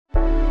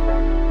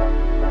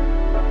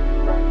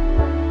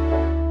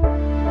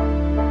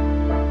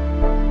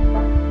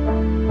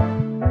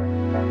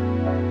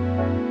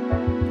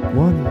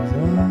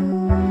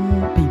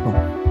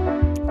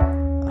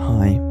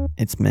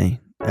It's me,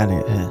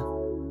 Elliot here.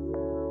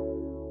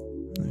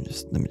 Let me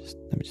just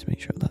make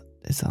sure that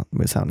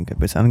we're sounding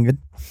good. We're sounding good.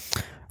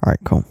 All right,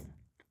 cool.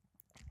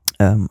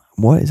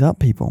 What is up,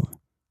 people?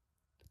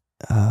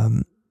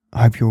 I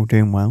hope you're all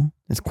doing well.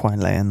 It's quite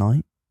late at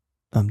night.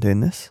 I'm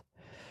doing this,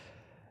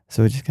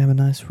 so we're just gonna have a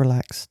nice,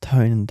 relaxed,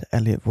 toned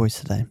Elliot voice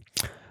today.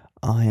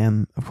 I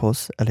am, of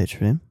course, Elliot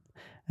Trillium,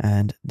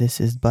 and this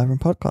is the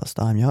Blatherem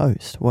Podcast. I'm your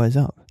host. What is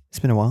up? It's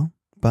been a while,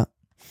 but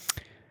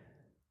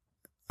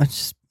I'm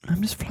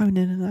just floating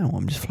in and out.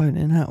 I'm just floating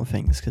in and out of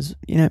things because,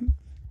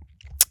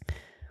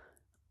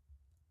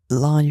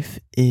 life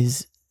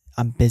is.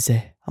 I'm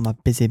busy. I'm a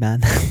busy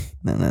man.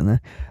 No.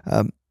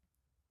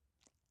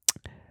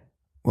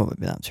 What have we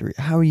been up to?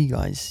 How are you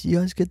guys? You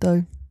guys good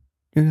though?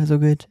 You guys all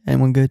good?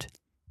 Anyone good?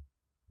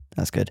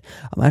 That's good.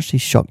 I'm actually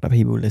shocked that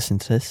people listen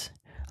to this.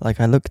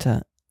 Like, I looked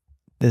at,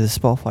 there's a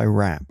Spotify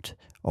Wrapped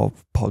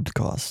of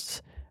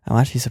podcasts. I'm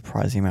actually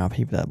surprised the amount of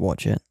people that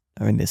watch it.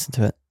 I mean, listen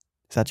to it.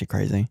 It's actually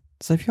crazy.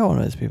 So if you're one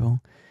of those people,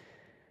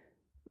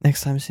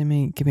 next time you see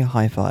me, give me a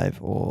high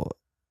five or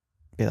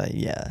be like,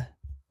 yeah,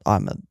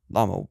 I'm a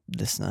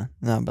listener.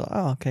 And I'll be like,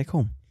 oh, okay,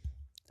 cool.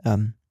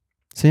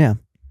 So yeah,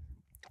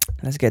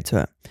 let's get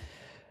to it.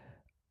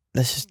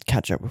 Let's just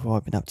catch up with what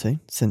I've been up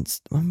to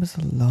since. When was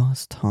the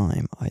last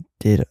time I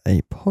did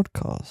a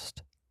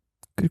podcast?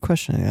 Good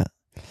question. Yeah,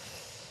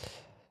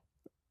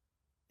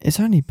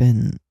 it's only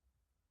been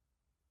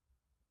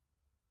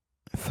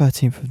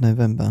 13th of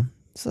November,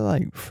 so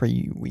like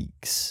 3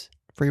 weeks.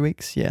 3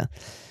 weeks, yeah.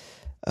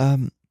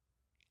 I've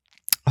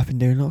been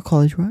doing a lot of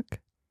college work.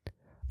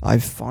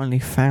 I've finally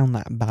found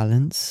that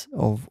balance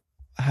of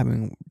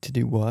having to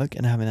do work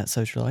and having that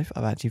social life.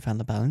 I've actually found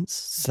the balance,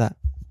 so that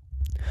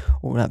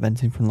all that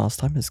venting from last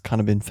time has kind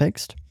of been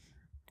fixed.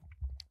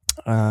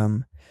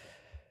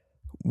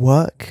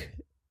 Work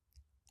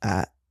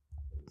at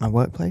my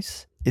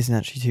workplace isn't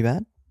actually too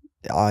bad.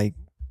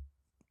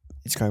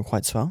 It's going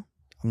quite swell.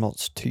 I'm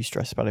not too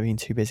stressed about it being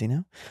too busy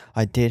now.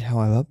 I did,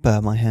 however,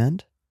 burn my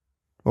hand,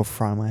 or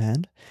fry my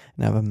hand,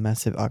 and have a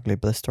massive ugly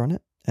blister on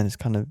it, and it's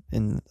kind of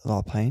in a lot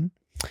of pain.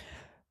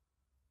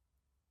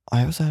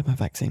 I also had my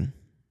vaccine,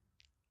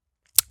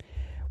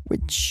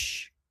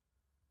 which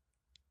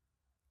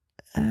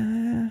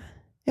it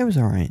was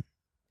alright.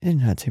 It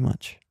didn't hurt too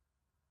much.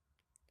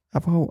 I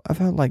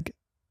felt like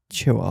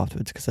chill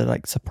afterwards because I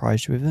like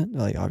surprised you with it.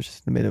 Like, I was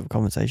just in the middle of a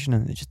conversation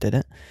and they just did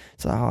it.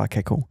 So,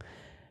 okay, cool.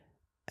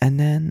 And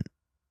then,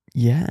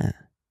 yeah,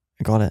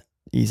 I got it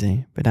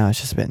easy. But now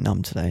it's just a bit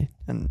numb today.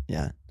 And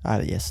yeah, I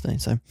had it yesterday.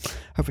 So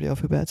hopefully I'll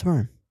feel better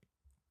tomorrow.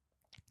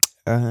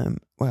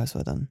 What else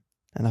have I done?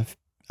 And I've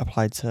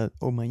applied to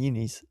all my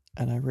unis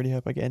and I really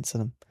hope I get into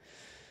them.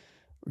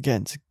 Get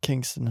into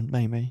Kingston and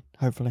maybe,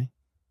 hopefully.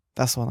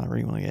 That's the one I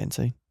really want to get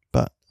into.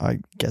 But I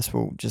guess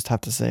we'll just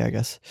have to see, I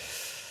guess.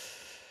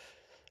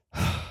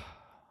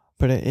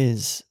 But it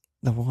is,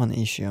 the one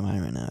issue I'm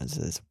having right now is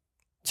there's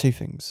two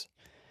things.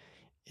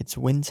 It's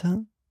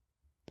winter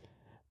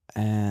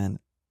and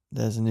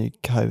there's a new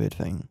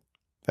COVID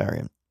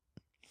variant.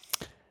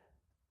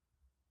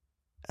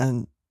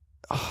 And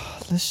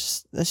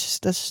let's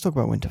just talk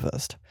about winter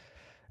first.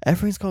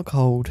 Everyone's got a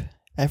cold.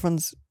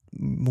 Everyone's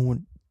more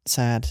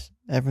sad.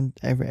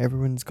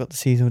 Everyone's got the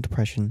seasonal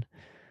depression.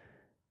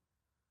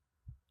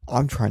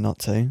 I'm trying not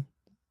to.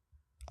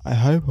 I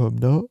hope I'm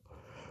not.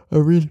 I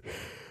really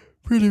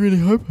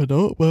hope I'm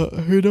not, but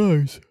who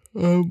knows?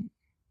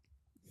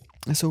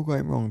 It's all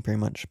going wrong pretty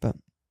much, but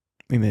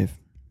we move.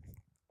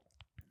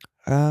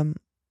 What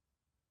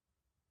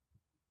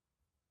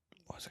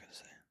was I going to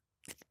say?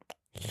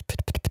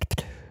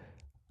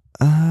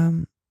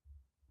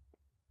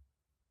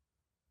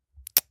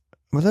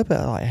 I'm a little bit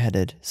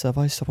lightheaded, so if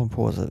I stop and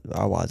pause, that's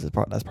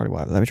probably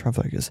why. Let me try and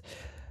focus.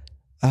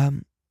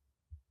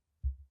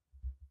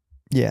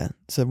 Yeah,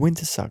 so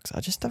winter sucks.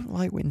 I just don't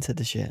like winter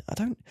this year.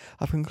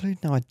 I've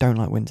concluded now I don't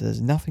like winter. There's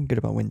nothing good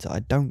about winter.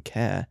 I don't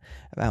care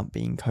about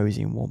being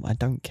cozy and warm. I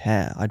don't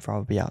care. I'd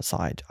rather be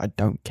outside. I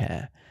don't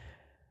care.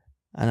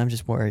 And I'm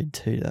just worried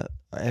too that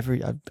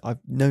I've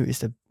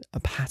noticed a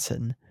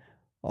pattern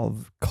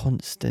of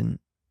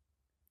constant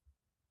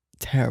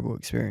terrible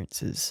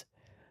experiences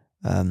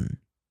when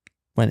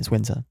it's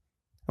winter.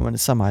 And when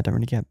it's summer, I don't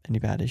really get any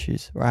bad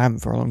issues, or I haven't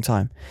for a long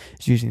time.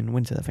 It's usually in the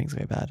winter that things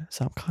go bad.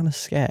 So I'm kind of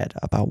scared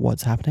about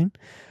what's happening,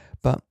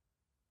 but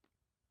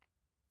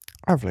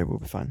hopefully we'll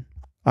be fine.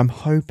 I'm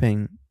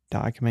hoping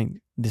that I can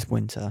make this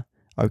winter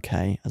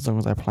okay, as long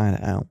as I plan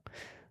it out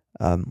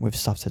with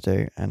stuff to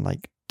do and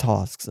like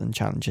tasks and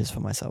challenges for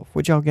myself,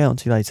 which I'll get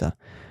onto later.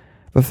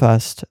 But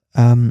first,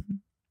 anything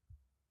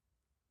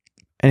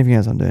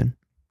else I'm doing?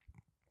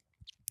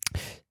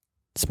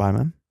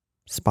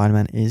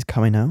 Spider-Man is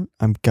coming out.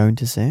 I'm going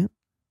to see it.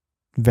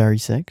 Very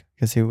sick.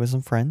 Gonna see it with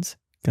some friends.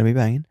 Gonna be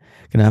banging.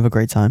 Gonna have a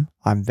great time.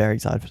 I'm very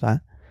excited for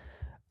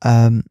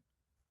that.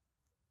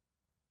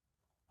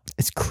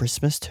 It's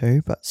Christmas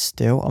too, but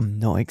still, I'm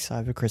not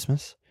excited for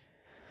Christmas.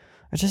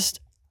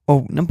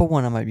 Number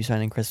one, I might be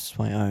spending Christmas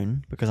on my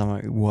own because I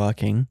might be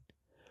working.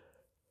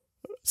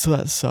 So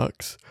that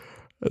sucks.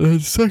 And then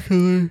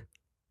secondly,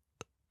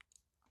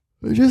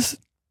 I just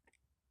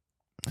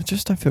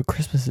don't feel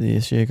Christmassy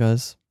this year,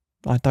 guys.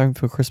 I don't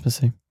feel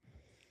Christmassy.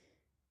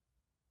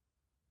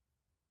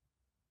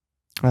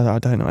 I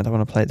don't know. I don't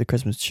want to play the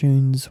Christmas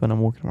tunes when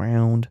I'm walking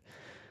around.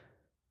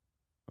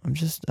 I'm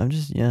just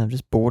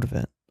bored of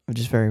it. I'm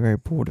just very, very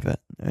bored of it.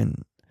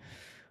 And I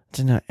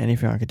don't know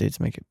anything I could do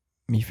to make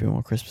me feel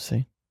more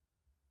Christmassy.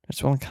 I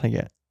just want to kind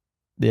of get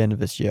the end of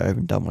this year over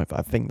and done with.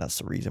 I think that's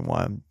the reason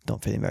why I'm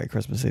not feeling very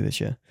Christmassy this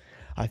year.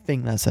 I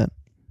think that's it.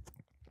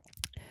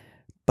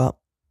 But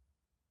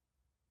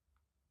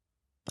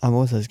I'm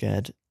also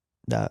scared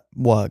that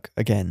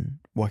working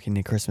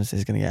near Christmas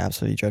is going to get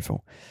absolutely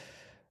dreadful.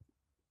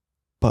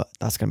 But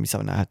that's going to be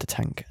something I have to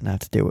tank and I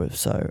have to deal with.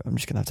 So I'm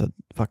just going to have to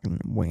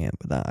fucking wing it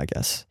with that, I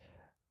guess.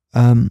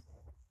 At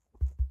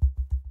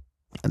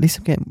least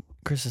I'm getting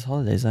Christmas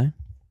holidays, though,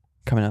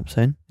 coming up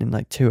soon, in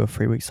like 2 or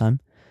 3 weeks'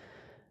 time.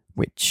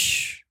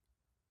 Which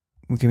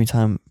will give me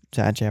time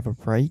to actually have a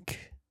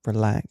break,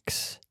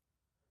 relax.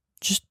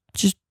 Just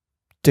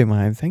do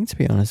my own thing, to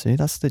be honest with you.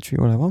 That's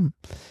literally what I want.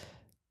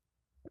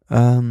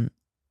 And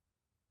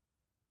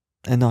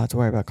not have to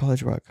worry about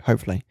college work,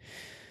 hopefully.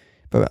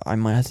 But I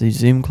might have to do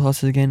Zoom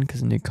classes again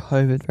because the new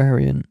COVID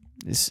variant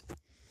is...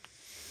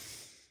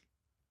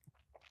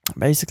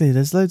 Basically,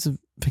 there's loads of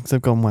things that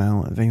have gone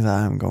well and things that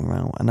haven't gone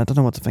well, and I don't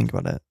know what to think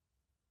about it.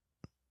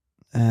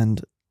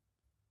 And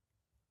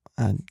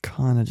I'm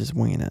kind of just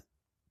winging it.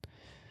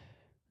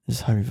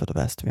 Just hoping for the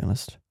best, to be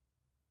honest.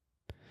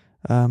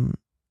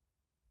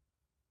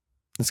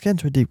 Let's get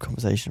into a deep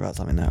conversation about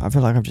something now. I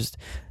feel like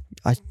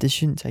this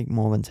shouldn't take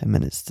more than 10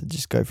 minutes to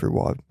just go through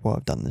what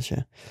I've done this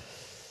year.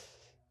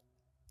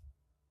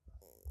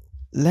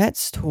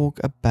 Let's talk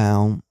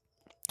about...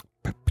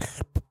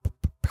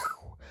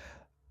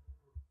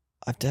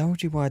 I've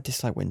told you why I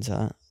dislike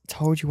winter.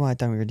 Told you why I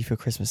don't really feel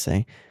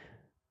Christmassy.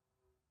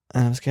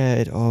 And I'm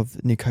scared of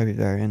the new COVID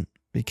variant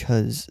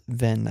because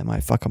then that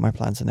might fuck up my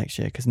plans for next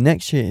year. Because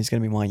next year is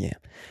going to be my year.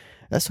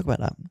 Let's talk about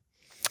that.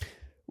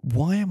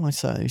 Why am I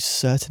so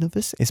certain of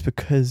this? It's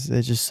because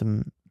there's just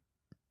some...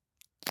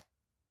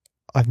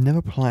 I've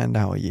never planned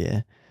out a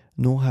year,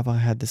 nor have I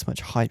had this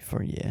much hype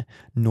for a year,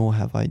 nor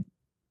have I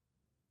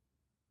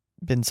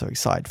been so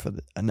excited for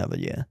another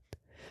year.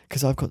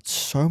 Because I've got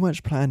so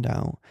much planned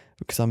out,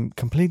 because I'm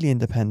completely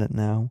independent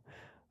now.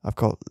 I've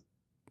got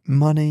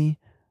money,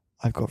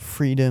 I've got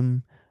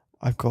freedom,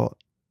 I'm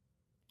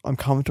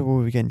comfortable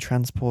with getting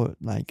transport,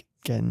 like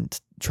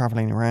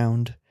traveling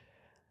around.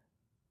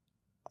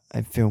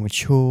 I feel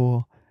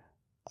mature.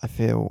 I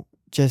feel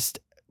just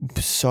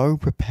so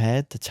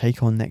prepared to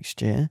take on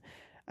next year.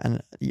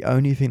 And the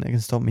only thing that can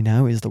stop me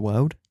now is the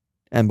world.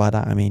 And by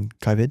that I mean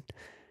COVID.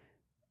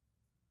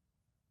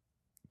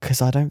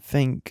 Because I don't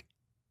think...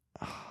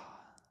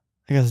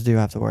 I guess I do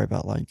have to worry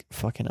about like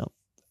fucking up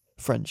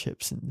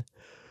friendships and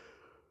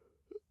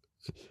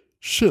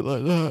shit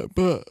like that.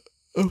 But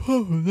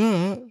apart from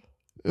that,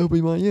 it'll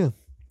be my year.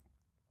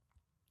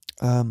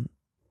 I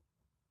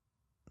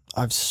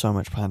have so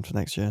much planned for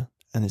next year,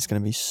 and it's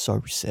going to be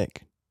so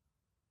sick.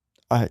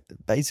 I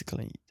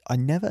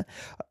never...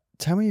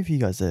 Tell me if you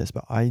guys do this,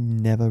 but I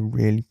never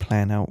really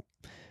plan out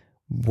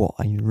what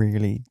I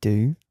really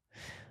do.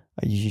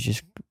 I usually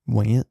just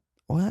wing it.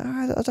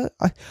 Well,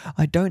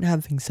 I don't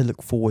have things to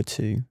look forward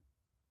to,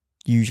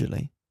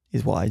 usually,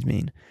 is what I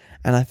mean.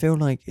 And I feel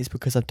like it's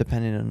because I'm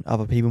depending on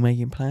other people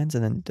making plans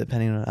and then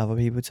depending on other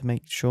people to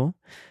make sure.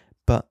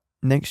 But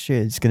next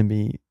year is going to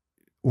be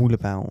all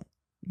about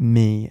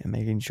me and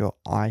making sure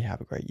I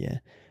have a great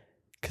year.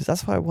 Because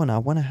that's what I want. I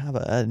want to have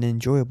an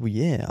enjoyable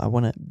year. I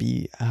want to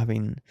be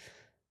having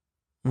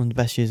one of the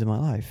best years of my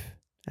life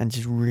and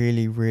just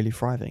really, really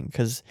thriving.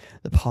 Because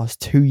the past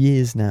 2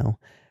 years now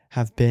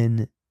have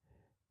been...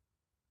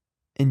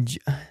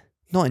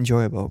 not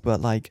enjoyable, but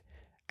like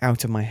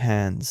out of my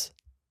hands.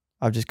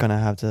 I've just gonna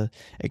have to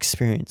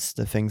experience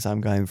the things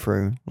I'm going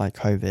through, like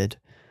COVID,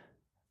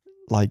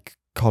 like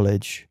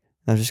college.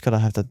 And I've just gotta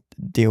have to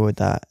deal with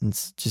that and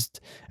just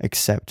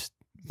accept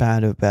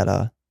bad or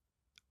better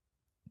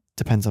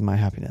depends on my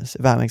happiness,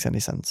 if that makes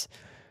any sense.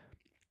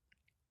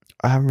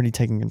 I haven't really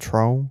taken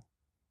control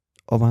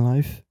of my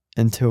life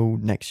until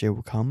next year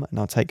will come, and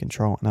I'll take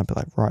control and I'll be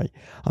like, right,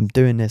 I'm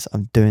doing this,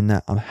 I'm doing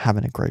that, I'm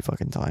having a great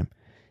fucking time.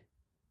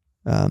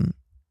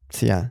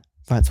 So yeah,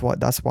 that's why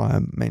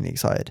I'm mainly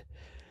excited.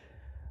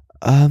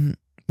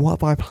 What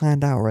have I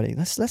planned out already?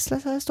 Let's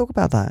talk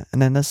about that,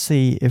 and then let's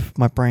see if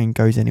my brain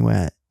goes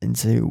anywhere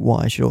into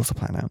what I should also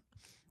plan out.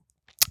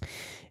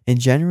 In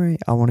January,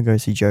 I want to go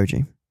see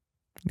Joji.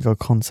 We've got a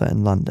concert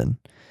in London.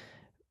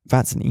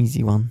 That's an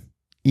easy one.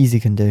 Easy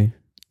can do.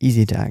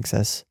 Easy to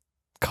access.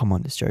 Come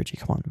on, it's Joji.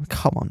 Come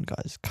on,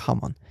 guys.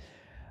 Come on.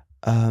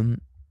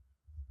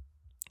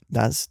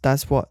 That's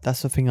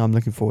the thing I'm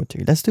looking forward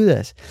to. Let's do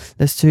this.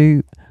 Let's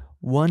do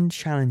one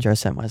challenge I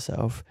set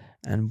myself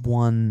and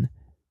one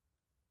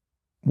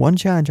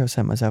challenge I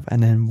set myself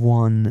and then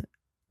one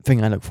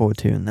thing I look forward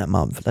to in that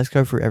month. Let's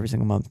go through every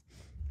single month.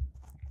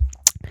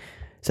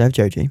 So I have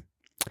Joji.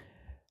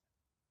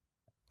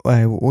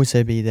 I will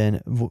also be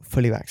then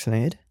fully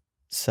vaccinated.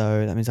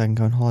 So that means I can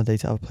go on holiday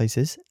to other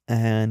places.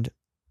 And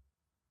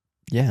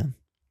yeah.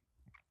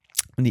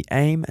 And the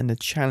aim and the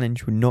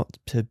challenge would not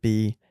to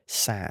be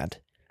sad.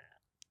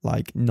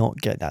 Like, not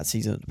get that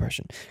seasonal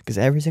depression. Because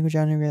every single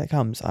January that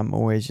comes, I'm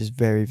always just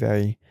very,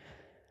 very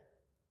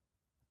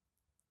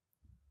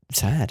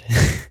sad.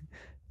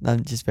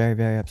 I'm just very,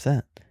 very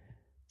upset.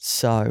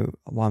 So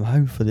what I'm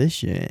hoping for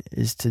this year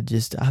is to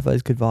just have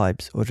those good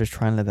vibes or just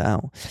try and live it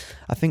out.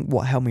 I think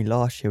what helped me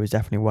last year was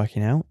definitely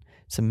working out.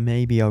 So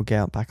maybe I'll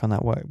get back on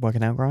that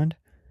working out grind.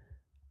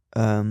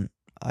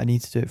 I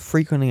need to do it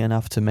frequently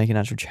enough to make an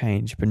actual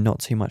change, but not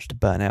too much to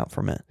burn out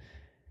from it.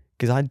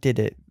 Because I did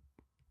it.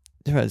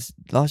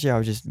 Last year I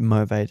was just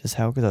motivated as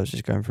hell because I was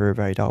just going through a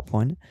very dark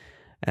point,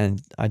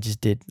 and I just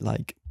did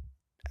like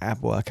ab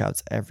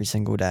workouts every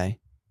single day.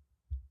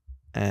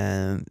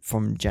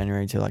 From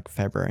January to like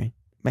February.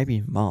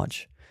 Maybe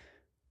March.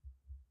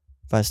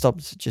 But I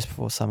stopped just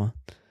before summer.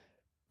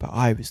 But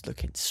I was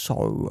looking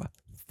so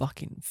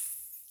fucking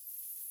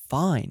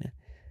fine.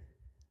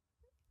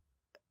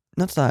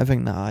 Not that I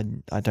think that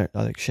I don't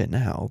look shit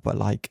now, but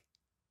like,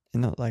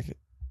 not like,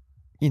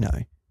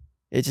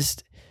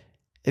 it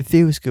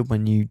feels good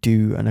when you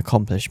do an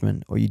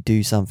accomplishment or you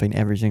do something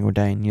every single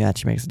day and you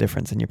actually makes a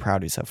difference and you're proud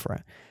of yourself for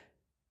it.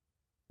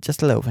 Just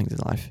the little things in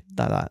life.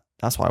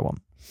 That's what I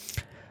want.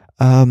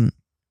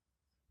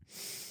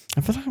 I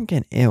feel like I'm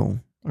getting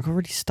ill. I've got a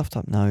really stuffed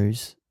up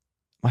nose.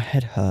 My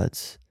head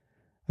hurts.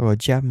 I've got a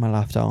jab in my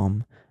left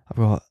arm. I've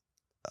got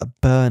a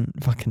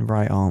burnt fucking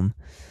right arm.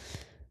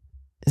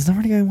 It's not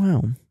really going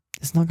well.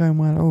 It's not going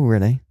well at all,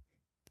 really.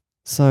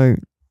 So,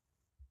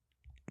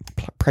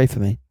 pray for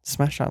me.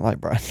 Smash that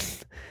like button.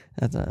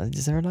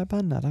 Is there a like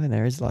button? I don't think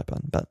there is a like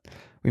button, but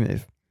we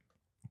move.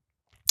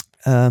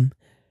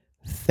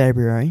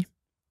 February.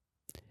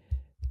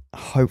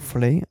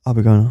 Hopefully, I'll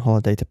be going on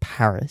holiday to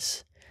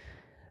Paris.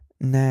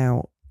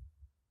 Now,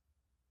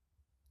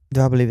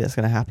 do I believe that's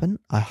going to happen?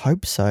 I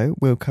hope so.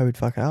 Will COVID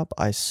fuck it up?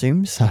 I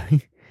assume so.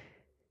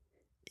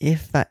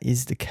 If that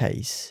is the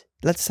case,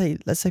 let's say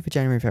for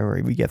January,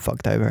 February, we get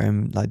fucked over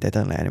and like they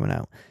don't let anyone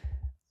out.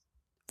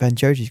 Then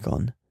Joji's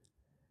gone,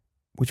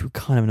 which would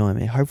kind of annoy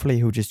me. Hopefully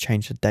he'll just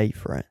change the date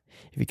for it.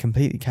 If he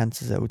completely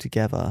cancels it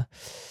altogether,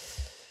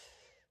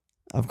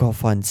 I've got to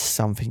find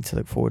something to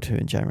look forward to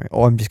in January.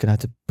 Or I'm just going to have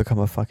to become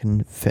a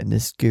fucking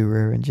fitness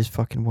guru and just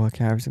fucking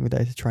work out every single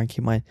day to try and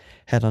keep my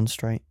head on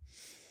straight.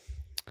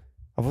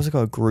 I've also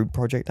got a group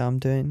project that I'm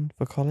doing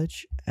for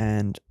college,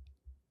 and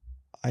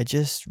I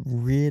just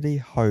really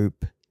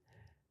hope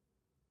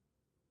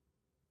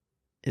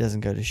it doesn't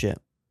go to shit.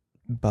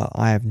 But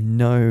I have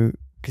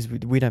because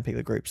we don't pick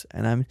the groups,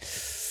 and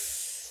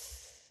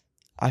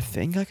I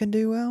think I can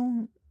do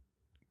well,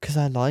 because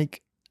I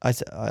like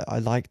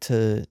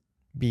to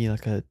be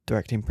like a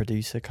directing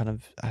producer kind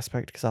of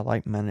aspect, because I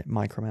like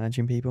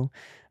micromanaging people.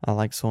 I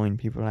like sorting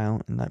people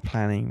out and like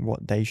planning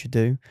what they should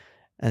do,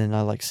 and then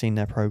I like seeing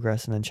their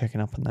progress and then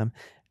checking up on them,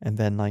 and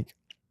then like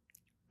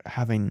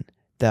having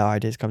their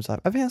ideas come to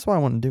life. I think that's what I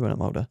want to do when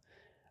I'm older.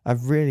 I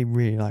really,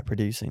 really like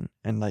producing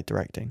and like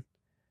directing,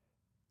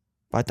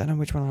 but I don't know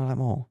which one I like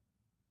more.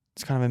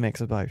 It's kind of a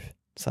mix of both,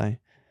 so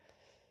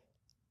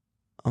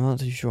I'm not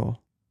too sure.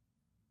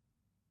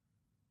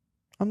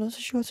 To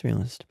be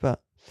honest,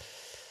 but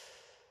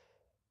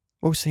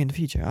we'll see in the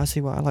future. I'll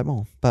see what I like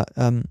more. But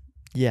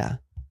yeah,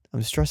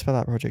 I'm stressed about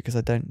that project because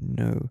I don't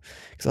know.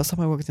 Because last time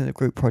I worked in a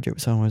group project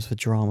with someone was for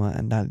drama,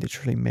 and that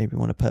literally made me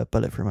want to put a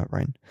bullet through my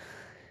brain.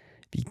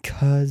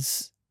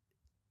 Because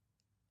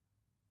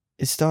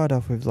it started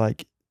off with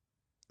like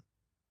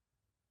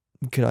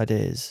good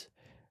ideas,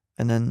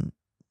 and then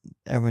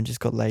everyone just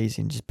got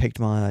lazy and just picked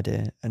my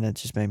idea, and it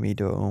just made me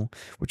do it all,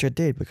 which I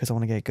did because I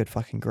want to get a good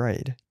fucking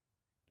grade.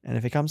 And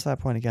if it comes to that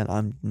point again,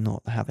 I'm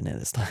not having it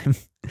this time.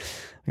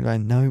 I'm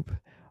going, nope,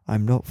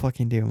 I'm not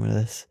fucking dealing with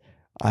this.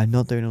 I'm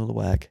not doing all the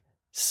work.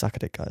 Suck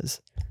at it,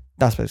 guys.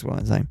 That's basically what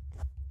I'm saying.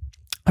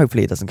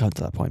 Hopefully it doesn't come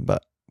to that point,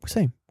 but we'll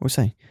see.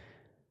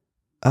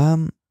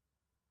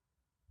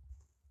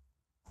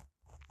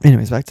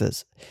 Anyways, back to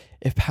this.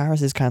 If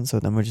Paris is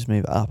cancelled, then we'll just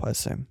move it up, I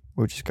assume.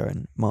 We'll just go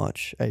in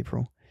March,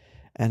 April.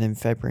 And in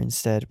February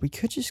instead, we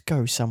could just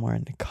go somewhere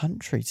in the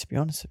country, to be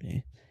honest with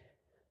you.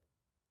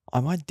 I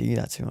might do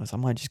that, to be honest. I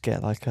might just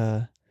get like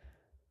a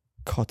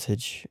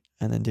cottage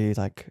and then do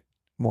like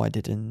what I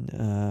did in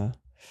was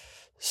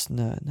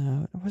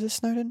it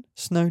Snowdon?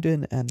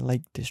 Snowdon and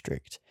Lake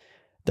District.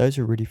 Those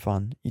are really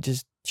fun. You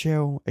just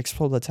chill,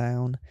 explore the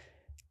town,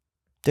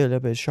 do a little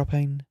bit of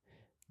shopping,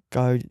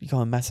 go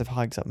on massive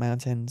hikes up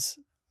mountains.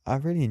 I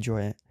really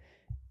enjoy it.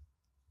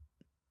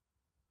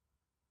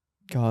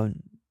 Go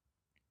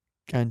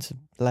into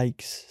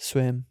lakes,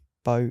 swim,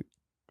 boat,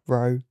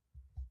 row.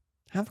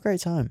 Have a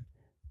great time.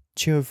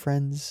 Chill with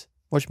friends,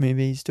 watch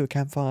movies, do a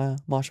campfire,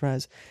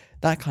 marshmallows,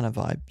 that kind of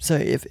vibe. So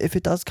if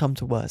it does come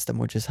to worse, then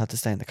we'll just have to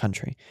stay in the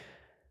country.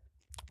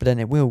 But then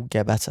it will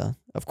get better,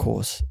 of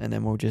course, and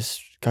then we'll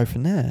just go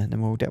from there. And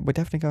then we'll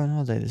definitely go on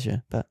holiday this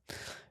year, but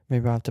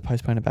maybe I'll have to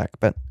postpone it back.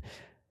 But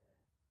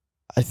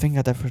I think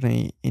I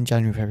definitely, in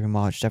January, February,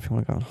 March, definitely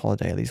want to go on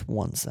holiday at least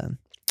once then.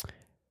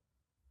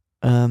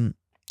 In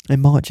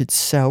March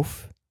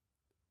itself,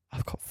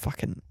 I've got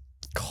fucking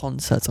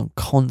concerts on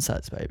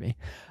concerts, baby.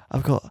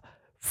 I've got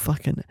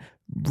fucking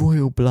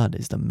Royal Blood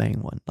is the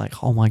main one.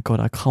 Like, oh my god,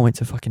 I can't wait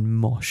to fucking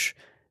mosh.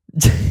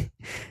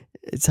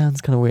 It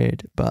sounds kind of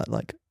weird, but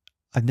like,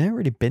 I've never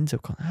really been to a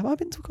concert. Have I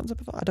been to a concert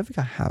before? I don't think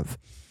I have.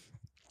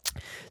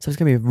 So it's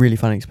gonna be a really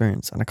fun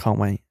experience, and I can't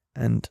wait.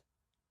 And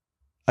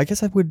I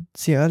guess I would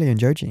see it earlier in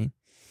Joji.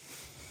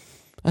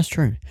 That's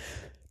true.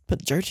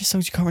 But Joji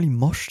songs you can't really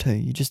mosh to.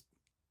 You just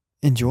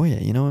enjoy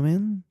it. You know what I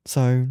mean?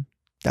 So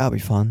that'll be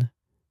fun.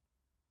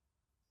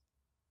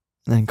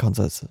 And then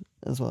concerts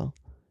as well.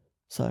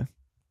 So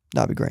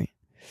that'd be great.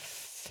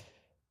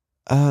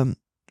 And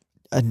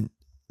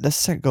let's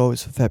set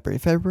goals for February.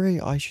 February,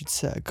 I should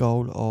set a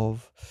goal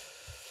of,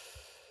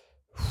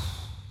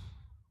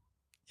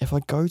 if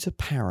I go to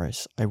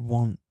Paris, I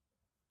want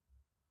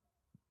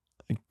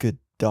a good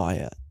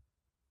diet.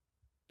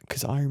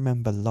 Because I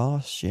remember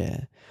last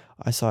year,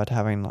 I started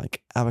having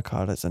like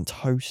avocados and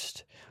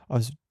toast. I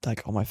was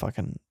like on my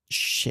fucking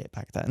shit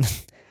back then.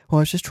 Well,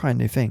 I was just trying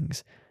new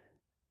things.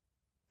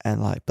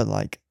 And like, but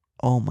like,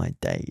 oh my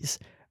days.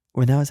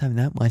 When I was having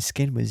that, my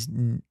skin was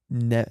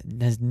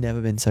has never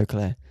been so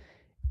clear.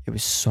 It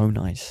was so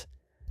nice.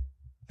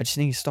 I just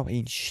need to stop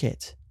eating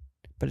shit.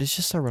 But it's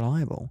just so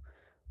reliable.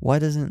 Why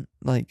doesn't,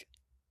 like,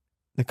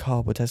 the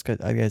carb with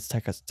Tesco, I guess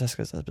Tesco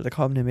does, but the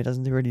carb near me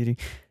doesn't really do,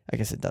 I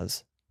guess it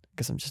does. I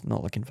guess I'm just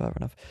not looking further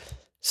enough.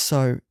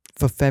 So,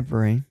 for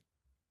February,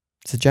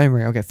 so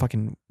January, I'll get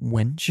fucking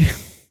wench.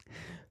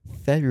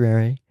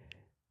 February,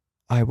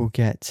 I will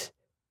get,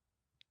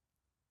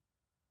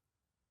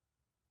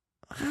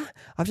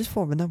 I've just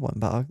thought of another one,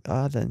 but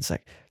I'll add it in a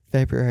sec.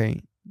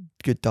 February,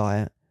 good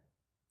diet.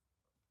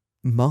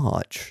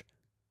 March,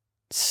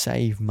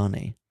 save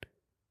money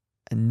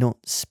and not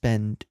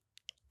spend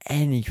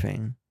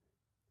anything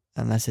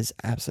unless it's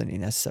absolutely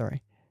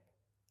necessary.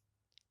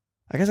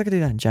 I guess I could do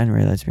that in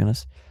January though, to be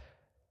honest.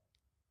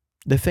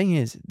 The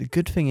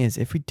good thing is,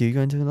 if we do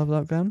go into another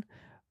lockdown,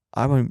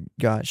 I won't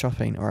go out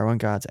shopping or I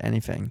won't go out to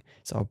anything.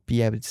 So I'll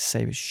be able to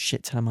save a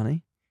shit ton of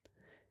money.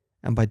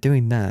 And by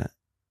doing that,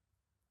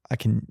 I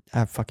can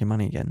have fucking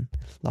money again.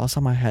 Last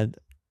time I had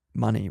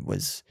money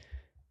was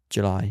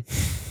July.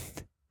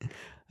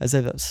 I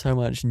saved up so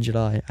much in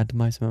July. I had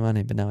most of my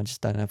money, but now I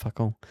just don't have fuck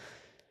all.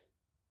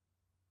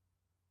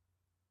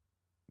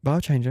 But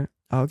I'll change it.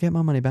 I'll get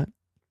my money back.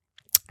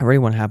 I really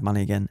want to have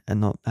money again and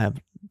not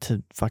have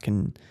to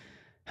fucking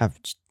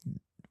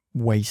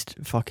waste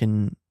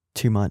fucking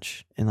too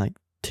much in like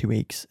 2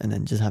 weeks and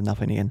then just have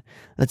nothing again.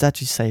 Let's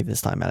actually save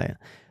this time, Elliot.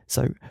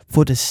 So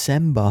for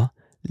December,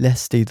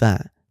 let's do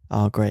that.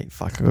 Oh, great.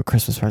 Fuck, I got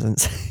Christmas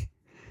presents.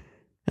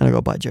 And I got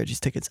to buy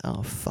Joji's tickets.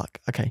 Oh, fuck.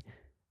 Okay.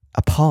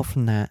 Apart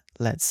from that,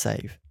 let's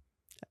save.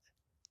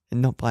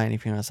 And not buy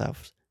anything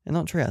ourselves. And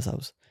not treat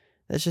ourselves.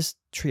 Let's just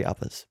treat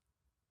others.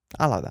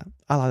 I like that.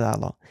 I like that a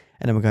lot.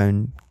 And then we'll go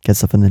and get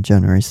stuff in the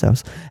January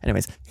sales.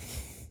 Anyways.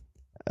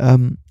 What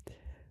have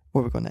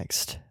we got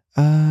next?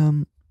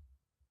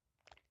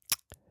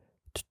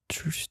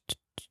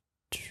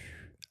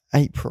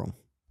 April.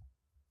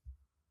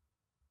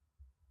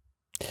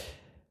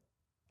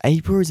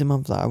 April is a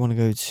month that I want to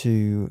go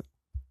to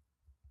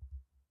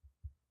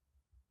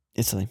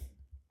Italy.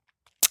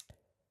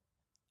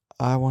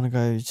 I want to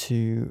go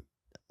to...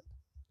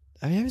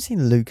 Have you ever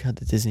seen Luca,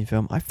 the Disney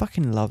film? I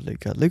fucking love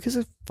Luca. Luca's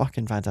a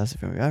fucking fantastic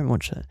film. If you haven't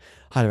watched it,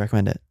 highly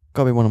recommend it.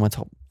 Gotta be one of my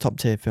top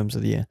tier films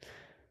of the year.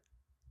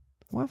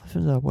 What other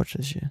films did I watch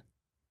this year?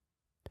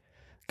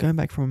 Going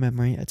back from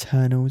memory,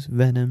 Eternals,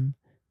 Venom,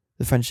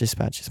 The French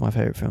Dispatch is my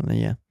favourite film of the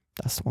year.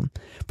 That's the one.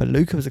 But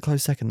Luca was a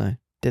close second though.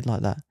 Did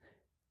like that.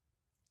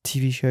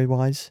 TV show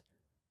wise,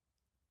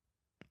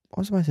 what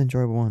was the most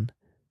enjoyable one?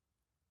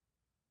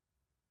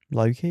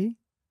 Loki?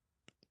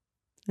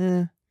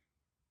 Yeah.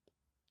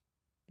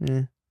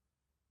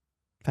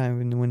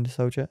 Falcon and the Winter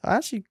Soldier.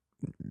 Actually,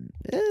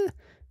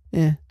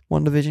 yeah.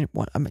 WandaVision.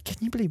 Can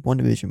you believe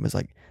WandaVision was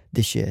like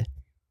this year?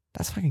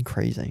 That's fucking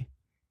crazy.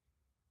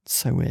 It's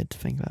so weird to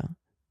think about.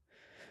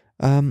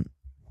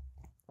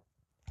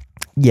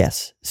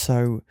 Yes.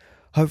 So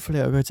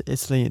hopefully I'll go to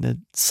Italy in a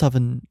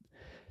southern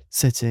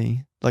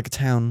city, like a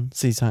town,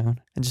 sea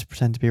town, and just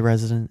pretend to be a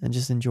resident and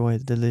just enjoy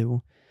the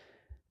little,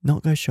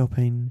 not go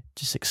shopping,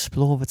 just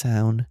explore the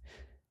town,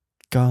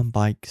 go on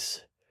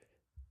bikes,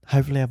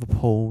 hopefully have a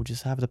pool,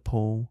 just have the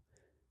pool,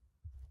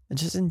 and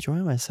just enjoy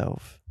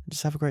myself,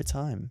 just have a great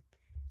time.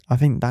 I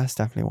think that's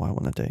definitely what I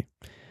want to do.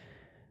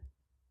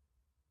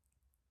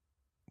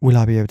 Will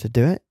I be able to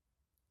do it?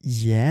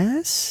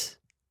 Yes.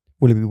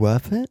 Will it be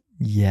worth it?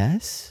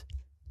 Yes.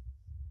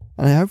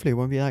 And hopefully it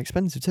won't be that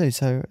expensive too,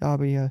 so that'll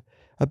be a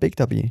big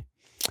W.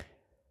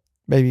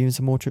 Maybe even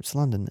some more trips to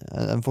London.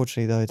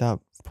 Unfortunately though, that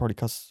probably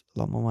costs a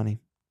lot more money.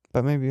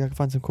 But maybe I can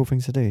find some cool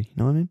things to do, you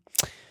know what I mean?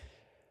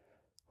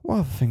 What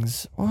other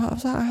things? What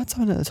was that? I had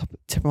something at the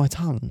tip of my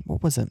tongue.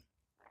 What was it?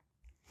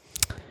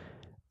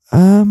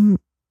 Oh,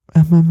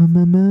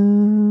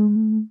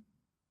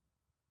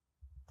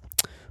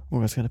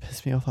 that's going to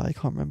piss me off. I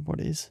can't remember what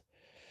it is.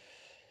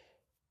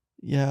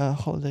 Yeah,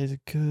 holidays are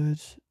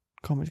good.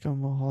 Can't wait to go on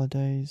more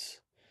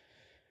holidays.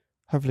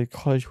 Hopefully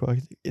college work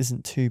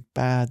isn't too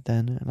bad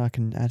then, and I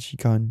can actually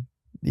go on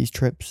these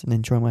trips and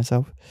enjoy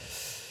myself.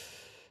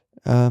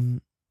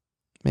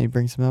 Maybe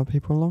bring some other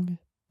people along.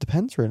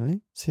 Depends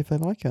really. See if they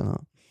like it or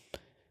not.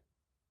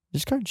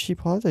 Just go to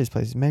cheap holidays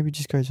places. Maybe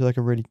just go to like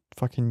a really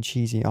fucking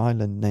cheesy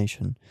island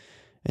nation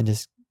and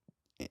just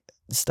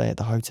stay at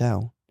the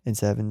hotel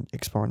instead of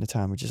exploring the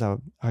town. We just have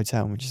a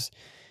hotel and we just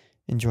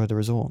enjoy the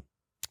resort.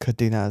 Could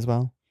do that as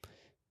well.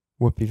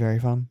 Would be very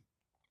fun.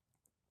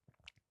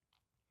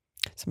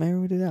 So maybe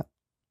we'll do that.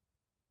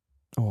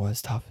 Oh,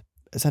 it's tough.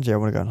 Essentially, I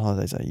want to go on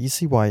holidays. You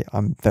see why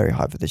I'm very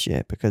hyped for this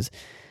year, because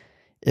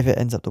if it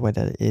ends up the way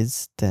that it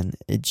is, then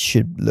it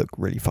should look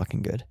really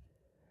fucking good.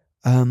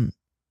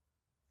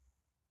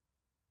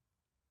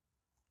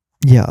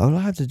 Yeah, all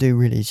I have to do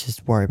really is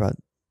just worry about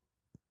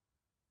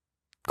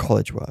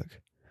college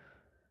work.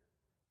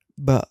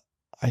 But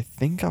I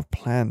think I've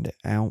planned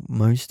out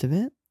most of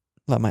it.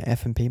 Like my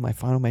F&P, my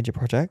final major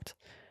project.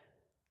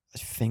 I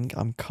think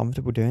I'm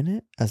comfortable doing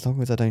it. As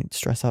long as I don't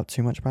stress out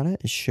too much about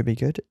it, it should be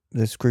good.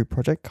 This group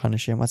project, kind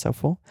of shit myself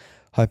for.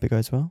 Hope it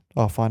goes well.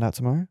 I'll find out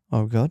tomorrow.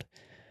 Oh, God.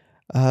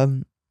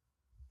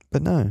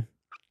 But no.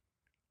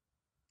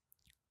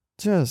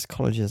 Just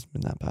college hasn't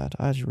been that bad.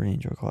 I actually really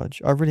enjoy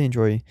college. I really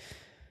enjoy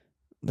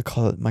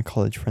my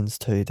college friends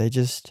too. They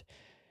just,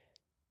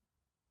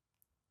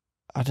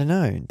 I don't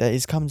know.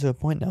 It's come to a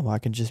point now where I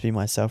can just be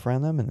myself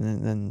around them,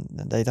 and then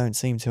they don't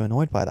seem too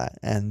annoyed by that.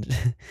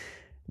 And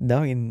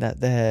knowing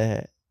that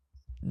they're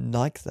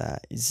like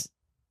that is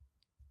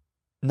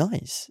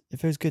nice. It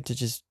feels good to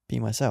just be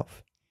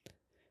myself.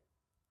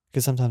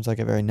 Because sometimes I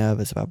get very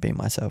nervous about being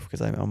myself because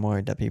I'm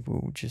worried that people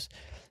will just.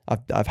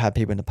 I've had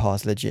people in the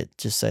past legit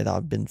just say that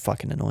I've been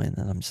fucking annoying,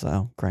 and I'm just like,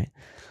 oh, great.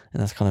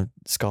 And that's kind of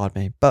scarred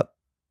me. But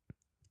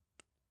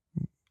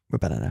we're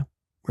better now.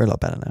 We're a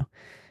lot better now.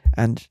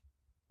 And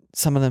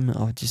some of them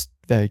are just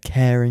very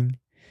caring.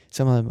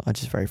 Some of them are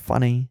just very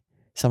funny.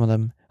 Some of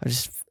them are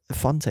just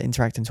fun to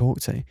interact and talk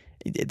to.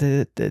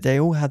 They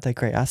all have their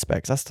great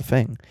aspects. That's the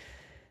thing.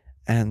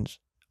 And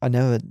I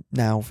never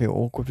now feel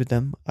awkward with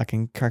them. I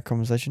can crack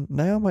conversation.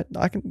 No,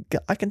 I can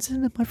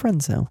consider them my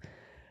friends now.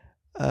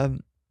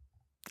 And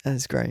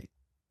it's great.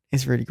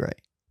 It's really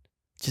great.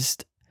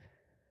 Just,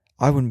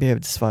 I wouldn't be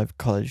able to survive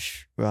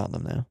college without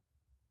them now.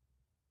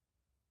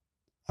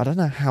 I don't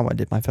know how I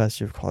did my first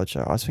year of college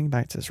though. I was thinking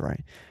back to this,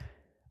 right?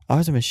 I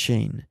was a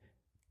machine,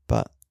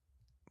 but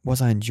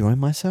was I enjoying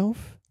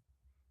myself?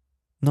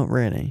 Not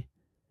really.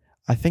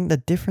 I think the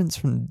difference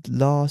from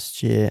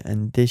last year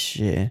and this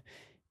year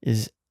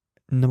is,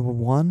 number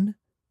one,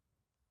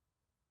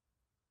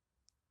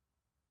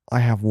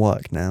 I have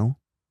work now.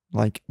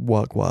 Like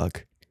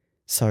work.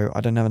 So I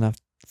don't have enough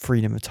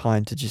freedom of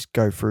time to just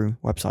go through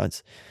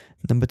websites.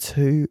 Number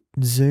two,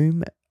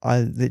 Zoom. I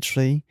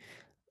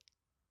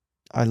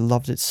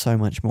loved it so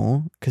much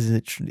more because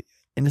literally,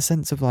 in the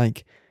sense of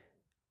like,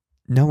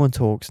 no one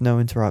talks, no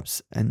one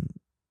interrupts, and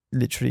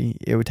literally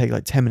it would take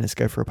like 10 minutes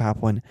to go through a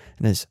PowerPoint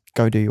and it's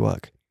go do your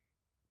work.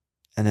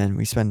 And then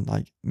we spend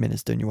like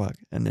minutes doing your work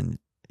and then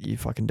you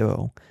fucking do it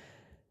all.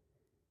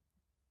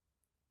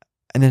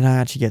 And then I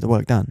actually get the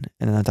work done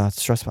and then I don't have to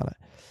stress about it.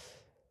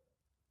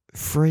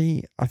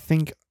 3, I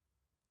think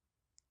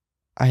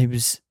I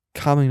was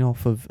coming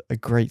off of a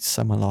great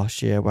summer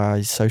last year where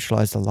I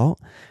socialized a lot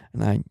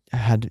and I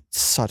had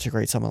such a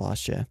great summer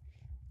last year.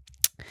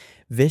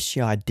 This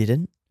year I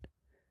didn't.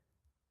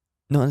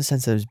 Not in the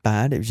sense that it was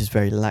bad, it was just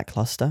very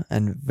lackluster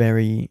and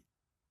very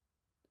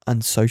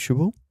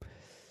unsociable.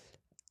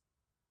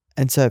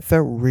 And so it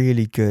felt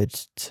really good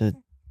to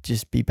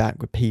just be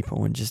back with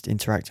people and just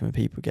interacting with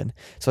people again.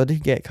 So I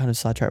did get kind of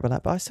sidetracked by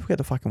that, but I still get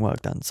the fucking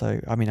work done. So,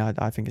 I mean,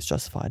 I think it's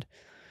justified.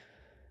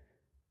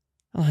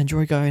 And I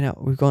enjoy going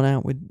out. We've gone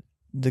out with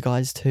the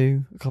guys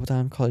too, a couple of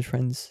times, college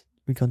friends.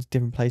 We've gone to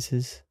different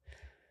places.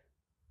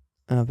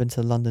 And I've been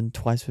to London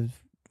twice with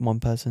one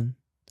person.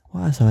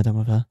 What else have I done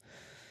with her?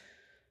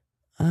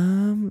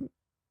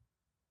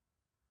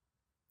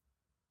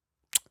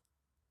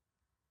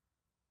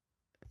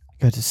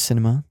 Go to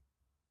cinema.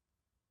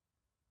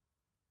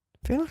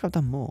 I feel like I've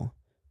done more.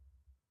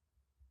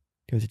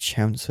 Go to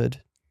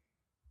Chelmsford.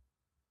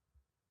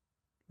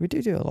 We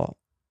do a lot.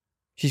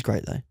 She's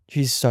great though.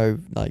 She's so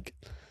like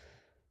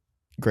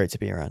great to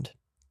be around.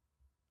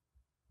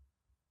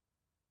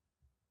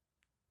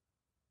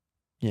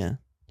 Yeah,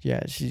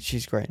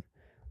 she's great.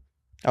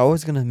 I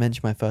was gonna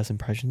mention my first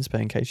impressions, but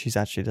in case she's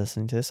actually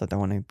listening to this, I don't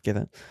want to give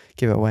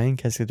it away in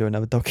case I do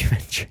another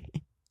documentary.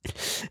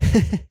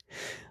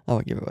 I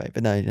won't give it away,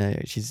 but no,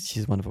 she's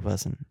a wonderful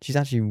person. She's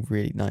actually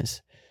really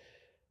nice.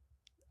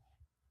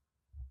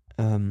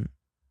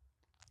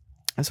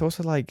 It's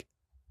also like,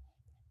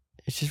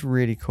 it's just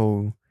really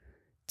cool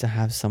to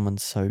have someone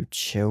so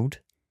chilled.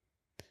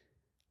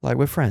 Like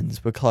we're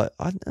friends, we're close.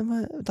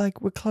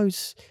 Like we're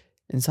close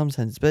in some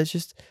sense, but it's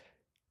just,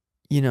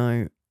 you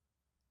know,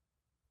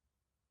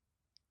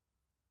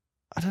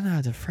 I don't know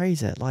how to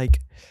phrase it. Like,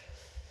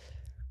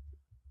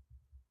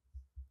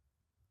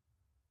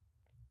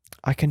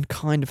 I can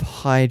kind of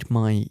hide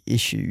my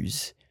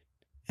issues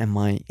and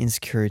my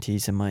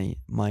insecurities and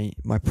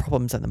my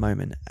problems at the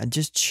moment, and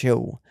just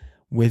chill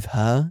with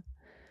her.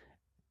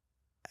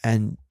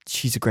 And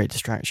she's a great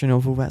distraction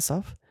of all that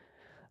stuff.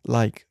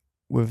 Like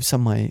with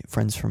some of my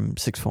friends from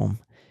sixth form,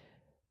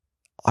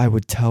 I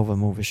would tell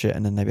them all the shit,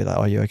 and then they'd be like,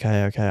 "Are you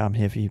okay? Okay, I'm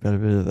here for you." Blah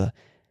blah blah. Blah.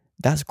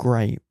 That's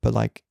great, but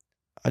like,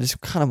 I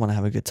just kind of want to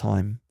have a good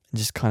time and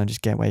just kind of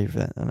just get away with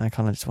it, and I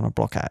kind of just want to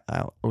block it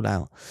all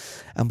out.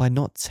 And by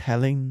not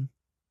telling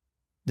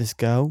this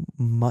girl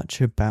much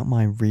about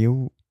my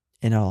real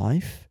inner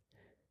life,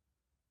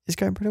 it's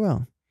going pretty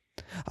well.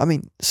 I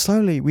mean,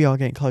 slowly we are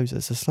getting closer,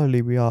 so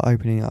slowly we are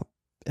opening up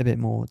a bit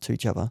more to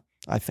each other.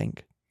 I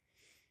think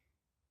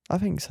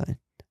so,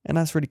 and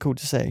that's really cool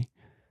to see.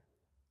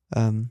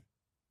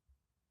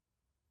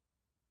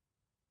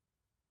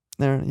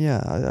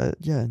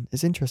 Yeah,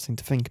 it's interesting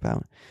to think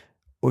about,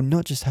 or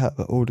not just her,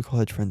 but all the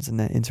college friends and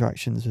their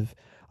interactions with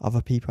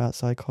other people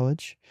outside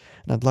college.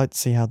 And I'd like to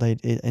see how they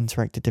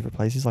interact at different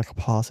places, like a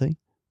party,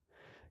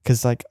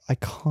 because like I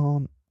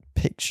can't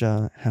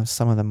picture how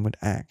some of them would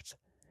act.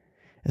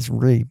 It's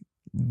really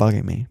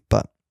bugging me,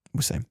 but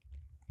we'll see.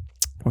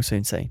 We'll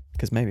soon see,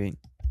 because maybe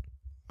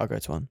I'll go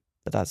to one,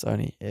 but that's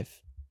only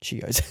if she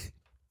goes,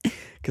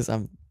 because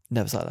I'm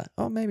never like that.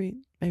 Oh, maybe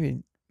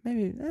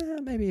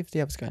if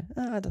the others go.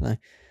 I don't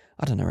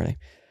know really.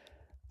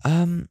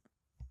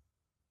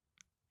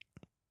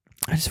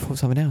 I just thought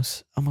something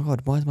else. Oh my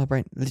god, why is my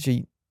brain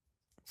literally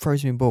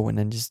froze me in ball, and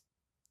then just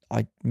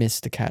I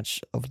missed the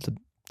catch of the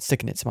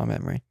sticking it to my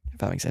memory, if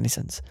that makes any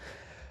sense.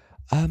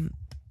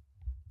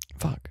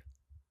 Fuck.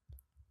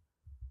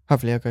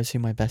 Hopefully I'll go see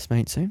my best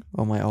mate soon,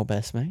 or my old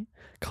best mate.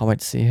 Can't wait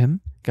to see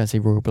him. Go see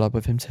Royal Blood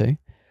with him too.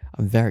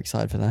 I'm very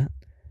excited for that.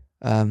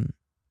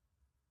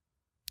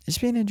 It's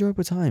been an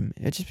enjoyable time.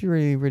 It'd just be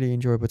really, really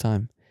enjoyable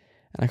time.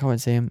 And I can't wait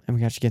to see him, and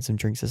we can actually get some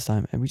drinks this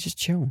time, and we just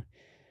chill.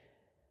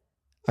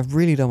 I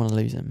really don't want to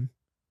lose him,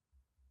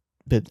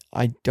 but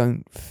I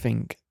don't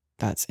think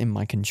that's in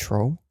my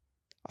control.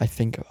 I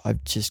think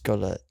I've just got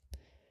to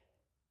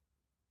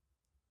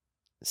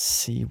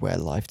see where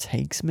life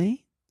takes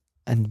me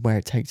and where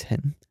it takes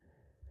him.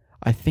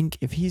 I think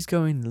if he's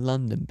going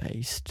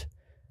London-based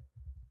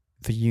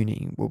for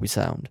uni, will be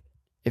sound.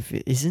 If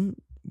it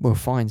isn't, we're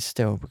fine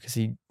still, because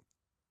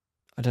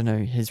I don't know,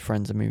 his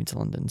friends are moving to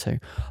London too.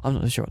 I'm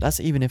not sure. That's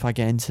even if I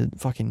get into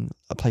fucking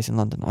a place in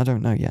London. I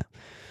don't know yet.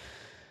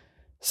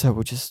 So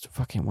we'll just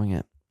fucking wing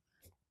it.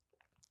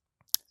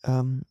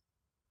 What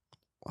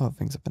other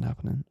things have been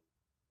happening?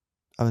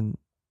 I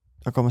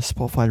got my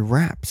Spotify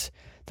Wrapped.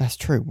 That's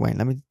true. Wait,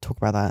 let me talk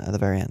about that at the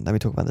very end. Let me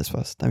talk about this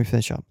first. Let me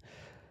finish up.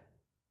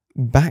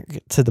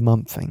 Back to the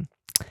month thing.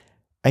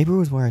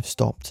 April is where I've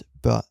stopped,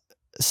 but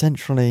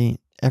essentially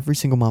every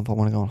single month I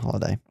want to go on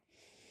holiday.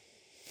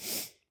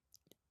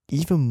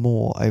 Even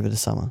more over the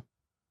summer.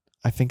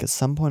 I think at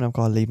some point I've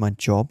got to leave my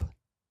job.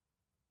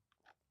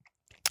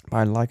 But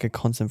I like a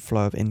constant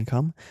flow of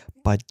income,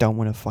 but I don't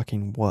want to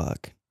fucking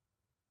work.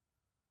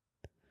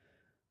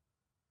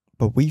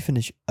 But we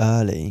finish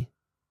early.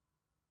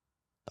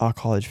 Our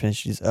college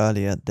finishes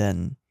earlier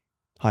than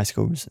high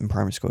schools and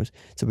primary schools,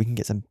 so we can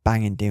get some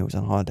banging deals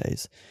on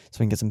holidays. So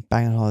we can get some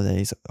banging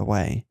holidays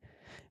away,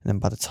 and then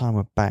by the time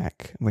we're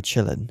back and we're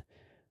chilling,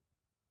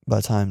 by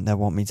the time they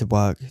want me to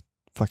work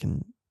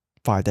fucking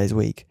 5 days a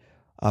week,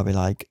 I'll be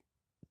like,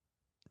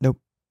 nope,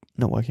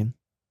 not working.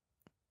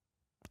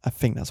 I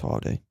think that's what I'll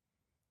do.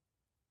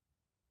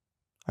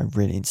 I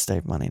really need to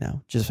save money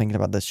now, just thinking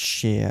about the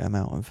sheer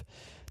amount of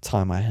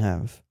time I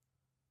have.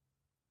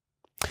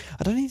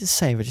 I don't need to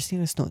save, I just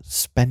need to not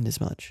spend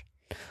as much.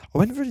 I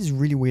went through this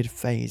really weird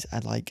phase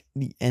at like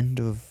the end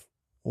of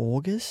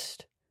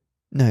August.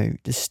 No,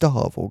 the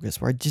start of August,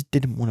 where I just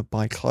didn't want to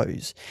buy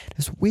clothes.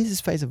 It's the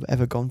weirdest phase I've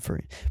ever gone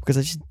through, because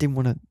I just didn't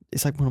want to.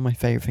 It's like one of my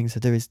favourite things to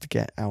do is to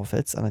get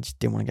outfits, and I just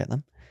didn't want to get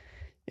them.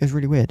 It was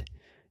really weird.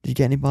 Did you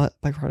get any Black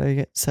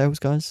Friday sales,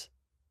 guys?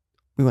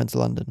 We went to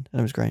London, and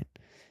it was great.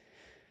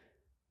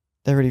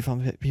 They're really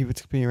fun people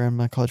to be around,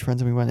 my college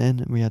friends, and we went in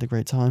and we had a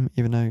great time,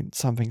 even though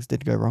some things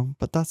did go wrong.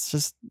 But that's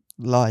just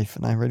life,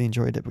 and I really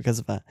enjoyed it because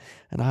of that.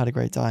 And I had a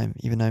great time,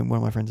 even though one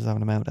of my friends was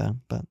having a meltdown,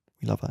 but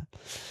we love her.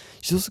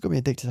 She's also got me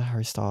addicted to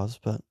Harry Styles,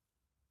 but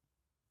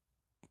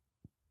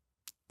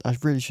I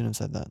really shouldn't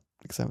have said that,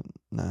 except,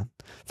 nah,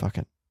 fuck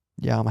it.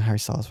 Yeah, I'm a Harry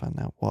Styles fan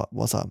now.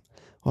 What's up?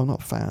 Well, I'm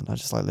not a fan, I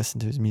just like listen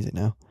to his music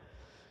now,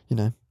 you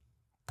know.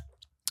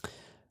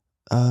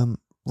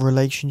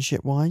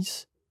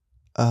 Relationship-wise,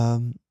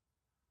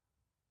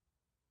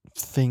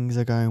 things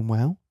are going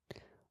well.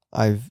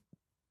 I've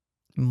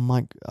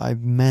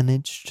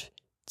managed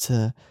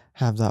to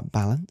have that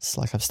balance,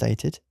 like I've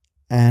stated,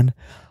 and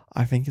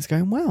I think it's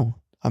going well.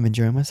 I'm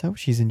enjoying myself.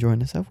 She's enjoying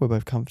herself. We're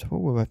both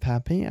comfortable. We're both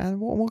happy. And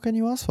what more can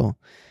you ask for?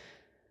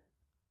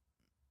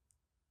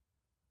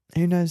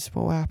 Who knows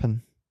what will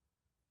happen?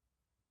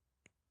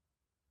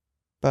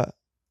 But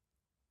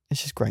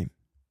it's just great.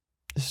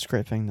 It's just a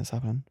great thing that's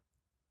happened.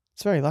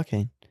 It's very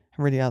lucky.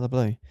 I'm really out of the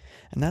blue.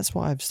 And that's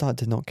why I've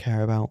started to not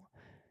care about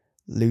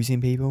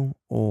losing people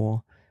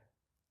or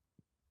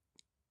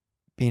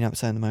being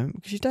upset in the moment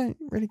because you don't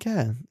really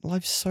care.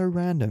 Life's so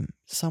random.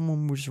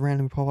 Someone will just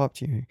randomly pop up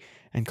to you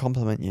and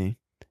compliment you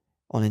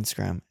on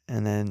Instagram,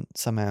 and then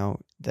somehow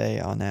they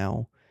are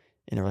now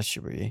in a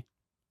relationship with you.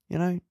 You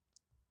know,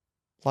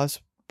 life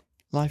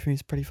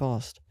moves pretty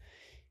fast.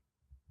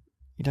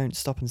 You don't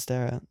stop and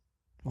stare at.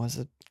 What is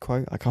the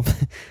quote? I can't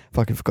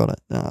fucking forgot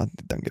it. No, I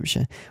don't give a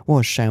shit. What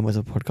a shame was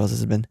a podcast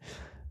has been.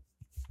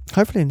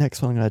 Hopefully the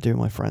next one I'm going to do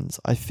with my friends.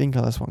 I think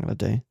that's what I'm going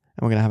to do. And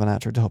we're going to have an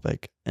actual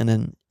topic. And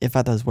then if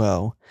that does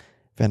well,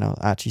 then I'll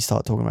actually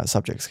start talking about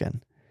subjects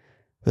again.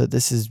 But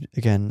this is,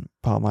 again,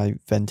 part of my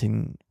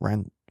venting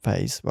rant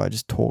phase where I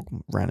just talk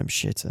random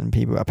shit and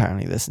people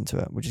apparently listen to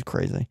it, which is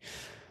crazy.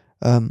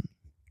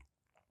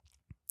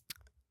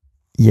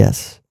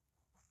 Yes.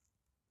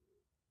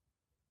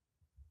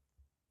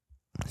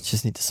 I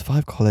just need to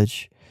survive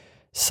college,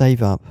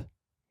 save up,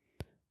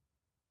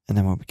 and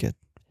then we'll be good.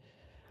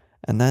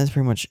 And that is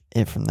pretty much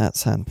it from that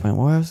standpoint.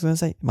 What else was I going to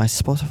say? My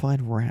Spotify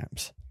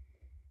Wrapped.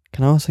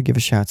 Can I also give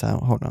a shout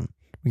out? Hold on.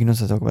 We can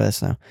also talk about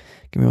this now.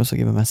 Can we also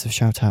give a massive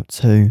shout out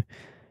to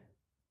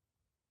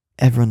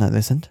everyone that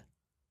listened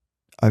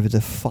over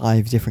the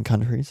 5 different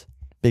countries?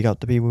 Big up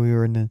the people who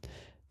were in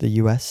the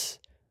US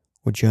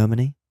or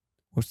Germany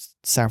or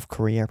South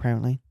Korea,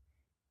 apparently.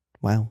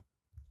 Wow.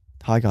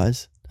 Hi,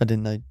 guys. I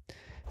didn't know.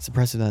 It's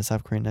impressive that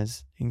South Korean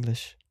knows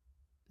English.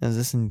 I was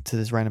listening to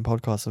this random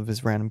podcast of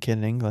this random kid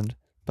in England,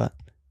 but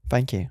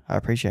thank you. I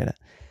appreciate it.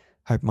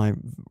 Hope my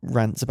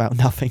rants about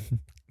nothing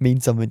mean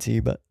something to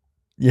you, but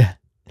yeah.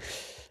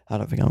 I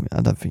don't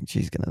think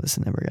she's gonna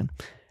listen ever again.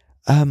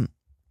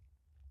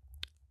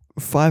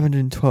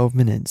 512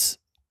 minutes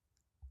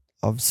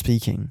of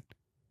speaking,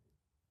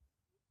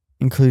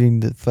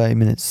 including the 30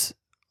 minutes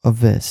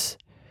of this,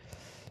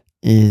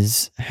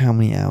 is how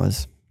many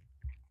hours?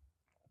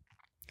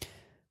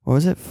 What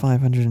was it?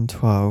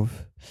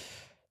 512.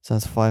 So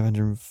that's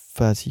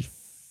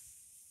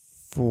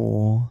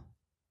 534.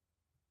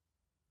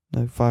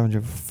 No,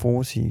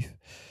 540.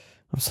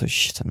 I'm so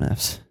shit at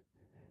maths.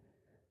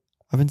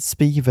 I've been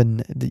speaking for.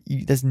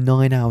 There's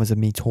 9 hours of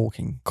me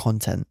talking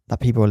content that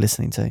people are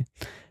listening to.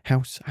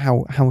 How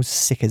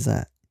sick is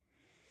that?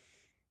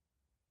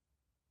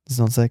 It's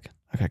not sick?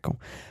 Okay,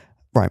 cool.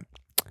 Right.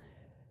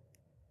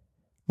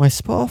 My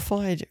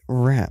Spotify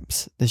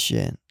Wraps this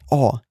year.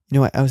 Oh, you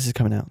know what else is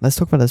coming out? Let's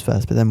talk about this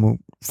first, but then we'll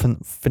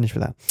finish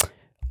with that.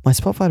 My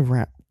Spotify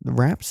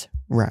Wraps.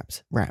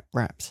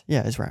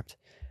 Yeah, it's Wrapped.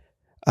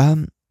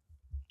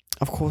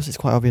 Of course, it's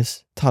quite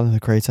obvious. Tyler, the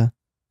Creator.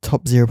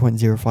 Top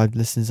 0.05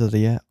 listeners of the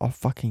year. Oh,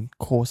 fucking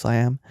course I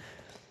am.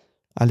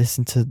 I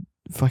listened to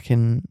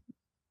fucking...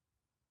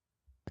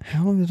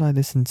 How long did I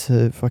listen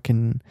to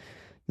fucking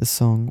the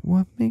song,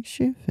 What Makes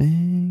You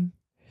Think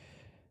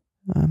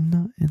I'm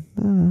Not in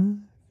Love?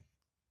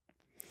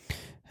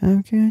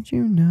 How could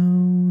you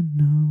know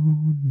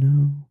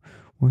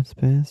what's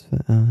best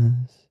for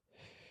us?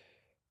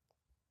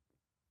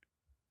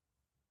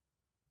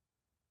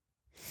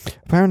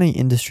 Apparently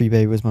Industry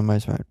Baby was my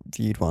most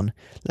viewed one.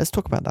 Let's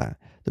talk about that.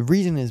 The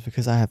reason is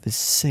because I have this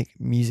sick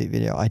music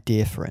video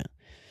idea for it.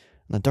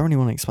 And I don't really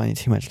want to explain it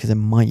too much because I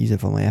might use it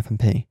for my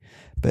F&P.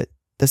 But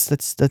let's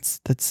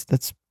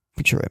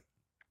picture it.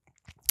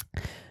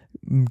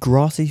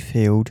 Grassy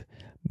field,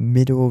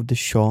 middle of the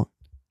shot,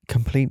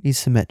 completely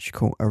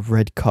symmetrical, a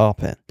red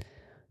carpet.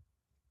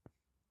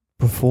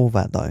 Before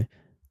that though,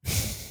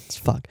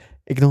 fuck,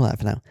 ignore that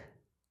for now.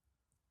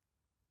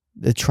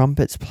 The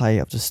trumpets play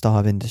up to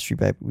start of Industry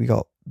Baby. We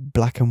got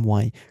black and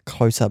white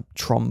close-up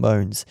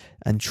trombones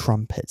and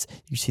trumpets.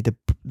 You see the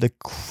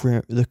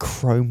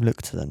chrome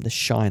look to them, the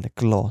shine, the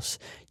gloss,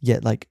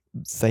 yet like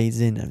fades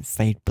in and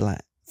fade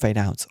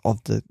out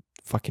of the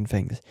fucking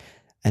things.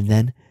 And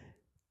then,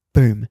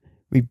 boom,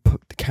 the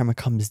camera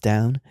comes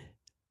down,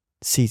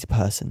 sees a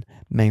person,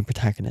 main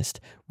protagonist.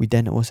 We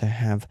then also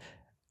have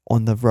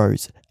on the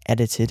roads,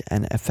 edited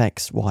and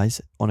effects wise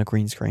on a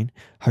green screen.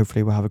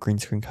 Hopefully we'll have a green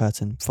screen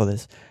curtain for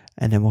this.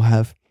 And then we'll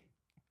have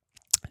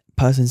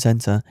person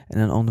center, and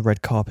then on the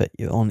red carpet,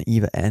 on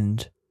either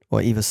end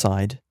or either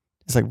side,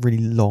 it's like really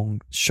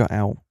long, shot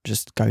out,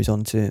 just goes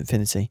on to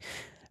infinity.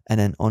 And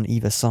then on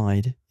either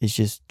side is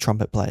just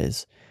trumpet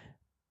players,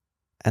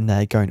 and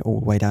they're going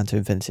all the way down to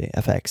infinity.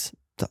 FX.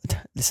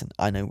 Listen,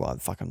 I know what the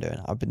fuck I'm doing.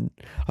 I've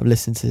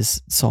listened to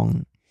this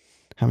song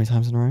how many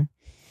times in a row?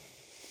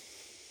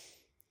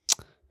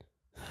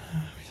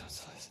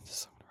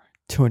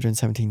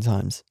 217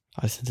 times.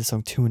 I listened to the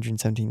song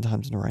 217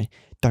 times in a row.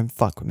 Don't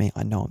fuck with me.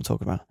 I know what I'm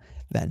talking about.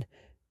 Then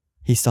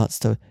he starts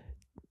to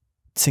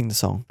sing the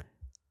song,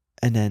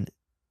 and then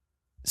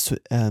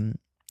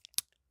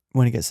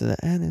when he gets to the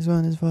and this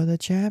one is for the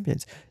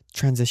champions,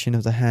 transition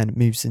of the hand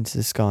moves into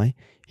the sky.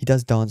 He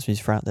does dance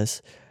moves throughout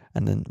this,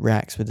 and then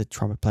reacts with the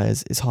trumpet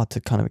players. It's hard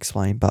to kind of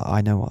explain, but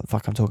I know what the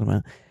fuck I'm talking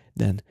about.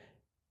 Then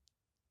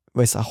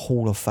it's a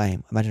hall of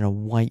fame. Imagine a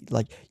white,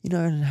 like, you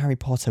know, in Harry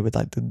Potter with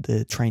like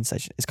the train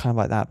station. It's kind of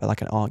like that, but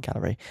like an art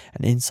gallery.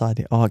 And inside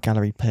the art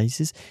gallery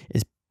places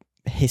is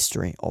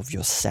history of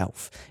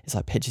yourself. It's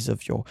like pictures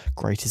of your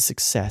greatest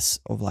success,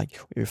 of like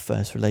your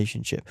first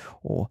relationship,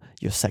 or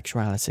your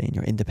sexuality and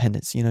your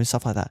independence,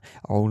 stuff like that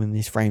are all in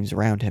these frames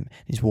around him.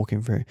 He's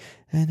walking through,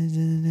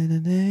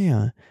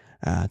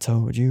 I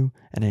told you,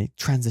 and then it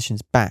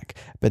transitions back,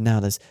 but now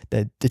there's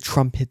the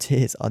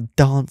trumpeteers are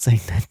dancing,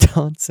 they're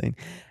dancing,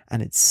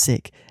 and it's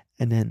sick.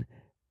 And then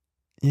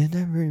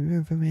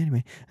never for me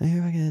anyway.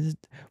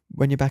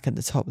 When you're back at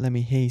the top, let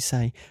me hear you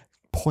say,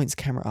 points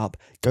camera up,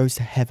 goes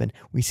to heaven.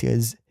 We see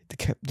as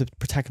the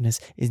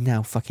protagonist is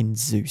now fucking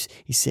Zeus.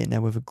 He's sitting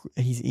there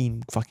he's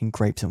eating fucking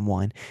grapes and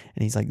wine,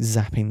 and he's like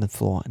zapping the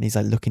floor, and he's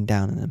like looking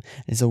down at them.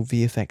 And it's all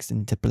VFX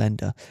into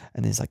Blender,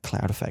 and there's like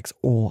cloud effects,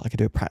 or I could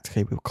do it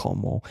practically with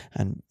cotton wool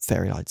and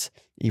fairy lights,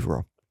 either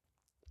or.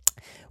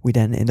 We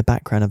then, in the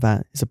background of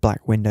that, is a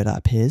black window that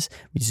appears.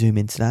 We zoom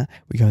into that.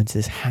 We go into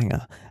this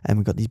hangar, and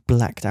we've got these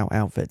blacked out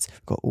outfits.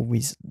 We've got all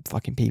these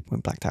fucking people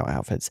in blacked out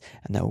outfits,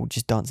 and they're all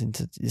just dancing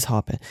to this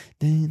harp.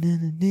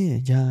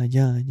 Yeah,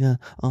 yeah, yeah.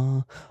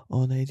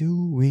 All they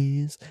do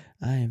is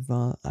I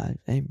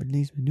ain't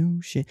released my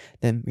new shit.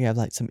 Then we have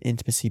like some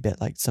intimacy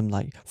bit, like some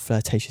like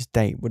flirtatious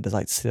date with the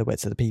like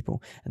silhouettes of the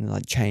people, and then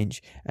like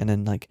change, and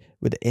then like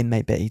with the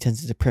inmate bit, he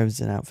turns into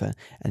prison outfit,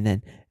 and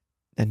then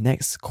the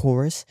next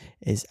chorus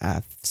is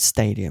at a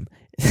stadium.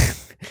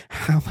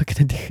 How am I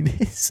going to do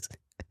this?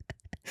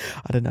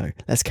 I don't know.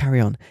 Let's carry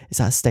on.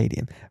 It's at a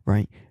stadium,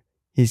 right?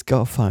 He's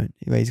got a phone.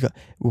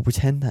 We'll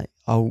pretend that,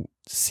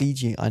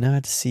 CG, I know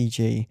how to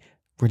CG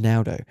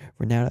Ronaldo.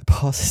 Ronaldo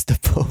passes the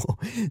ball.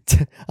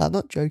 I'm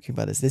not joking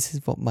about this. This is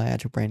what my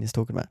actual brain is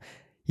talking about.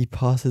 He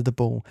passes the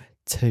ball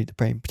to the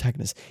brain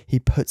protagonist. He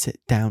puts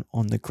it down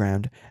on the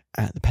ground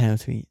at the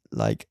penalty,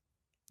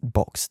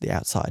 box, the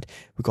outside.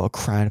 We've got a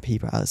crowd of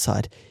people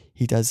outside.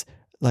 He does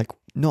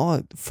not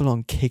a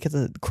full-on kick at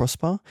the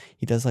crossbar.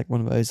 He does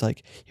one of those,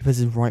 he puts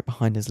it right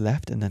behind his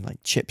left and then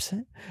chips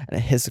it, and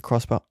it hits the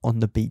crossbar on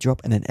the beat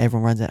drop, and then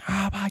everyone runs in.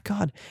 Oh my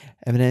god!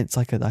 And then it's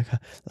like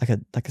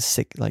a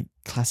sick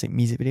classic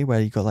music video where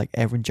you got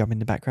everyone jumping in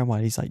the background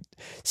while he's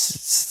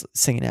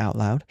singing it out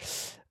loud.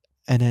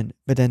 And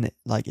then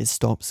it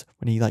stops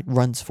when he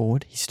runs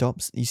forward. He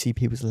stops. You see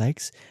people's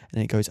legs, and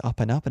then it goes up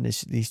and up, and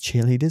there's these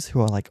cheerleaders who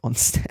are on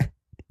stage.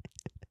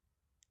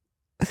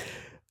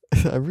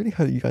 I really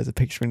hope you guys are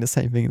picturing the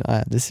same thing that I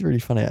am. This is really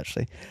funny,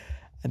 actually.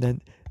 And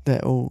then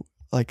they're all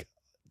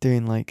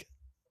doing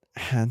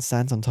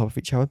handstands on top of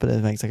each other, but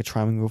it makes a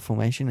triangle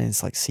formation, and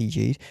it's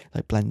CG'd,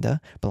 Blender,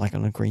 but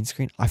on a green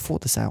screen. I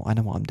thought this out. I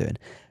know what I'm doing.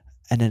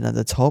 And then at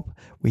the top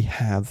we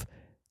have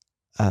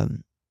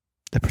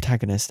the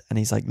protagonist, and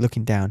he's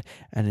looking down,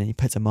 and then he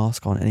puts a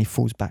mask on and he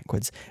falls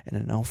backwards, and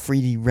then I'll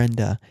 3D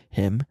render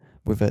him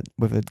with a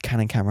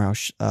Canon camera.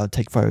 I'll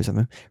take photos of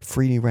him,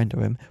 3D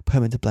render him, put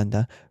him into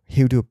Blender.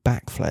 He'll do a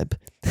backflip.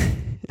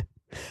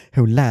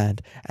 He'll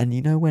land, and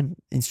when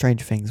in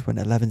Stranger Things, when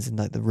Eleven's in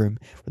the room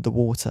with the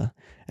water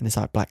and it's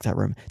blacked out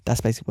room,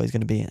 that's basically what he's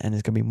going to be in, and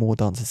there's going to be more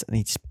dancers, and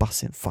he just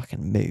busts in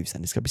fucking moves,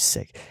 and it's going to be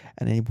sick.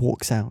 And then he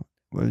walks out,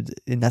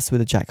 and that's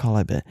with the Jack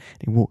Harlow bit.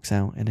 He walks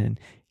out, and then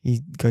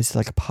he goes to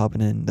a pub,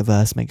 and then the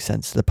verse makes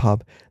sense. The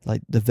pub,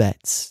 the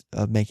vets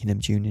are making them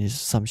juniors,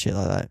 some shit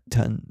like that,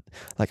 turn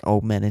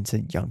old men into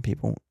young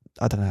people.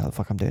 I don't know how the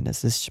fuck I'm doing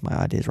this. This is just my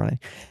ideas running.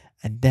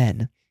 And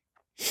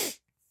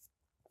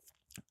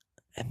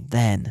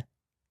then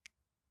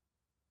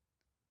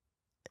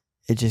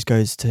it just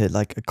goes to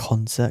a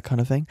concert kind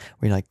of thing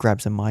where he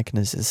grabs a mic, and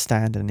there's a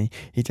stand, and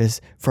he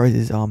just throws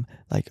his arm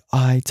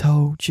I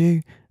told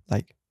you.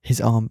 His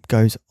arm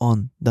goes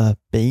on the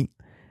beat,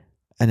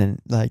 and then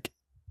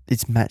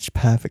it's matched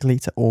perfectly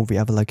to all the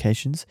other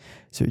locations.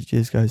 So it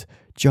just goes,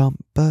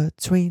 jump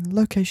between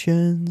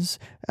locations,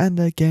 and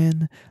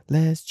again,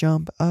 let's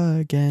jump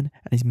again.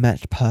 And it's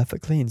matched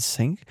perfectly in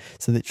sync.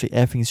 So literally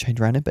everything's changed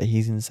around it, but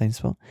he's in the same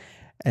spot.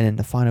 And then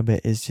the final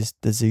bit is just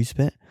the Zeus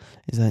bit.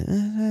 It's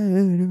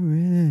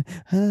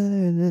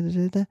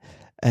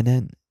and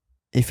then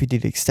if you do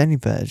the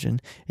extended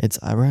version, it's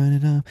I run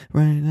it up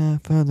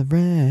for the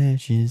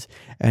rashes.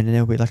 And then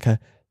there'll be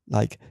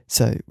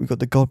so we've got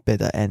the God bit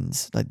that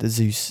ends, the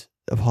Zeus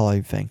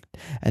Apollo thing,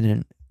 and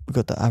then we've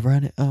got the I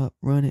run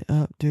it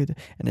up, dude,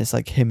 and it's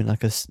him in a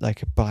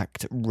black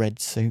red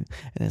suit,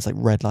 and it's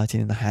red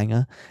lighting in the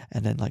hangar,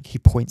 and then he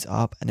points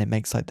up, and it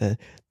makes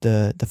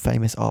the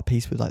famous art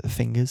piece with the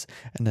fingers,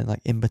 and then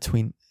in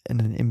between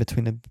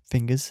the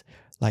fingers,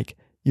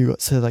 you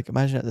got,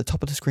 imagine at the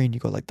top of the screen you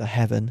got the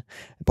heaven,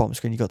 the bottom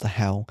screen you got the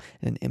hell,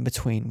 and then in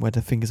between where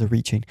the fingers are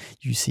reaching,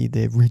 you see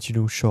the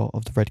original shot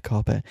of the red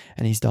carpet,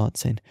 and he's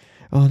dancing.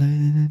 Oh,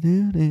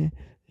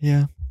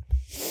 yeah.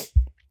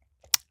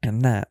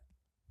 And that,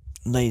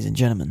 ladies and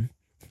gentlemen,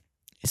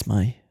 is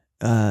my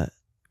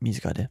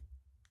music idea.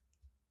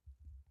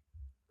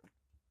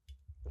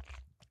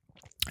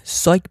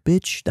 Psych,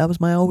 bitch, that was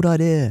my old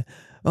idea.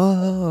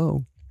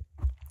 Oh.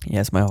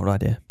 Yeah, it's my old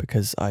idea,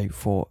 because I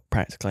thought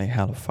practically,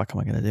 how the fuck am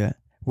I going to do it?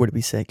 Would it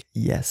be sick?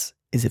 Yes.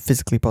 Is it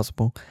physically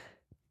possible?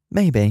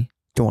 Maybe.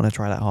 Don't want to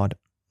try that hard?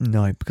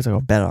 No, because I got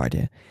a better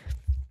idea.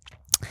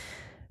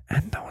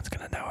 and no one's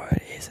gonna know what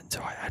it is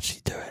until I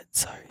actually do it.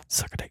 So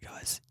suck it,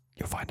 guys.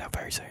 You'll find out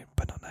very soon,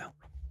 but not now.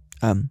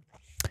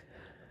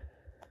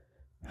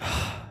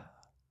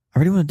 I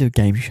really want to do a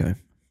game show.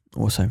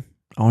 Also,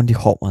 I want to do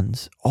hot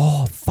ones.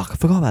 Oh fuck, I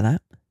forgot about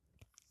that.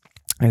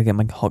 I'm gonna get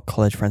my hot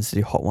college friends to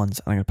do hot ones,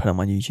 and I'm gonna put it on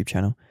my YouTube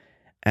channel.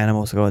 And I'm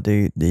also gonna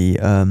do the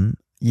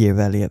Year of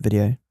Elliot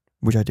video,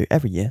 which I do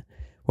every year.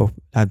 Well,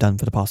 I've done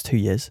for the past 2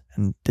 years,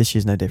 and this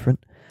year's no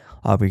different.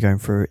 I'll be going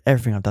through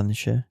everything I've done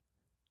this year,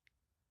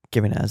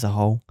 giving it as a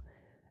whole,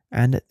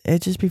 and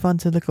it'd just be fun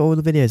to look at all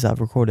the videos that I've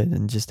recorded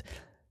and just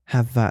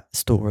have that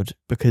stored,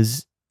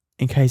 because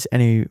in case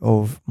any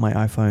of my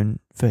iPhone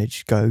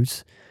footage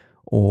goes,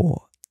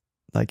 or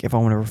like if I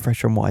want to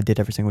refresh on what I did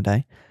every single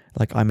day,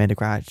 like I made a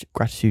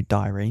gratitude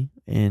diary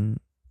in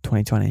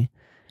 2020,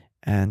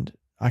 and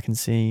I can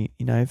see,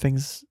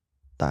 things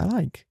that I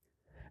like,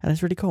 and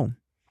it's really cool.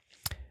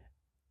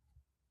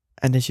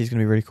 And this year's going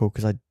to be really cool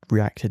because I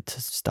reacted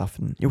to stuff,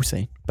 and you'll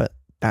see, but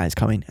that is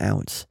coming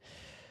out.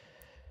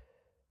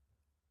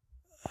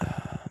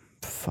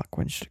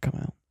 When should it come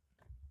out?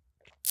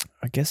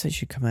 I guess it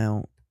should come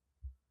out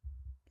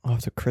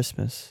after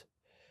Christmas.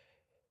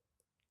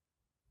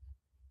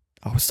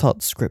 I'll start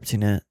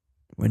scripting it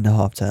in the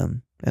half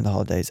term, in the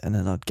holidays, and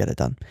then I'll get it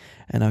done.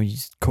 And I'll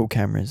use cool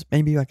cameras.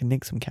 Maybe I can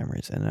nick some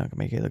cameras and I can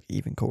make it look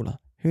even cooler.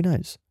 Who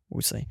knows?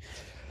 We'll see.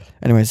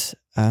 Anyways,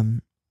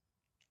 fucking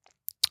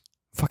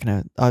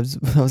hell. I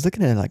was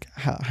looking at it like,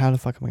 how the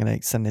fuck am I going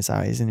to send this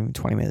out? It isn't even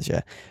 20 minutes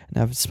yet. And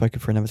I've spoken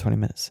for another 20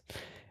 minutes.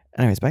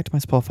 Anyways, back to my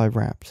Spotify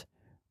Wrapped.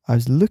 I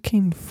was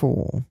looking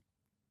for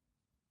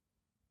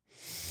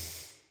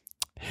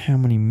how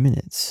many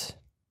minutes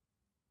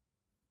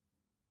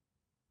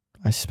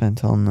I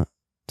spent on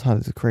Tyler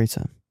the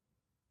Creator.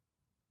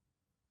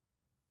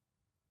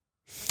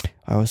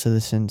 I also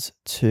listened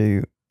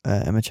to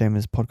Emma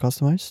Chambers' podcast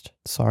the most.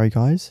 Sorry,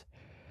 guys.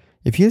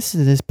 If you listen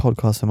to this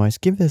podcast the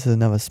most, give this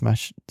another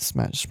smash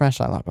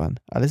that like button.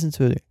 I listened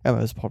to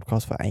Emma's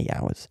podcast for 8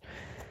 hours.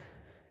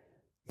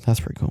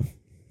 That's pretty cool.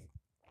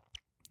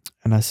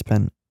 And I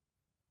spent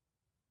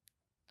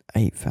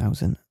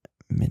 8,000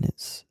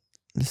 minutes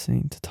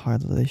listening to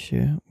Tyler this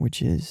year,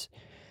 which is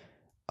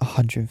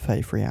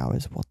 133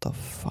 hours. What the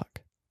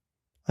fuck?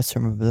 I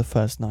still remember the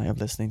first night of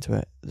listening to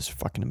it. It was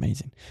fucking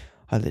amazing.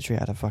 I literally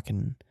had a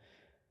fucking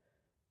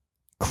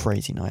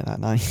crazy night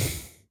that night.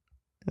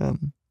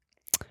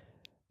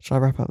 Should I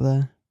wrap up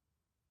there?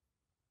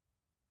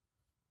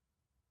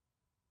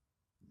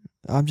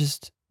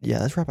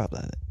 Let's wrap up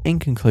there. In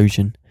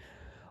conclusion,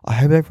 I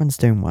hope everyone's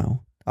doing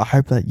well. I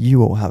hope that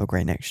you all have a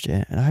great next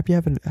year, and I hope you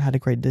haven't had a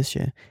great this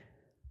year.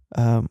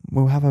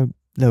 We'll have a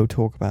little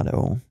talk about it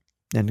all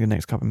in the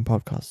next couple of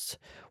podcasts.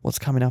 What's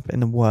coming up in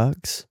the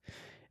works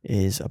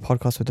is a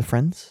podcast with the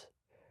friends,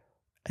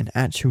 an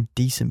actual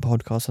decent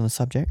podcast on the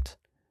subject,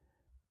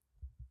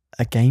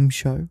 a game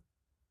show,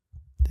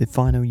 the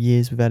final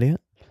years with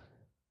Elliot,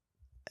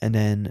 and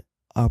then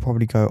I'll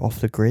probably go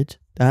off the grid.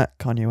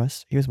 Kanye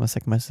West, he was my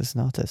second most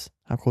listened artist.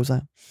 How cool is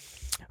that?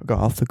 I'll go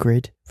off the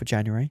grid for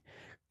January,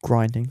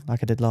 grinding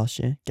like I did last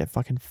year, get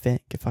fucking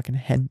fit, get fucking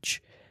hench,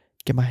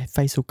 get my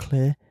face all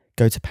clear,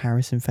 go to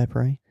Paris in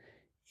February,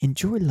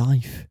 enjoy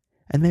life,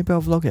 and maybe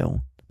I'll vlog it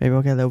all. Maybe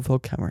I'll get a little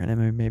vlog camera, and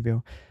then maybe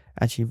I'll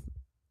actually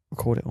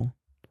record it all.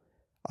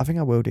 I think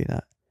I will do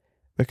that,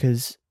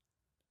 because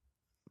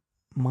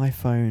my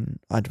phone,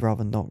 I'd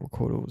rather not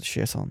record all the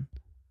shit on,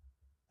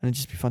 and it'd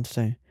just be fun to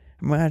do.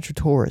 And we're actual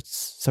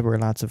tourists, so we're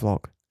allowed to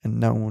vlog, and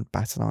no one would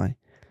bat an eye.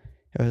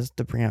 If I was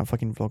to bring out a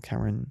fucking vlog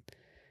camera in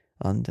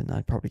London,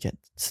 I'd probably get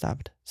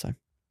stabbed. So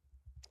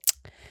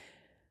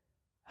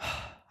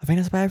I think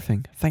that's about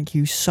everything. Thank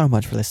you so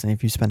much for listening.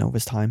 If you spent all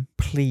this time,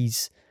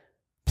 please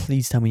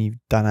tell me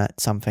you've done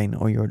something,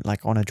 or you're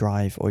like on a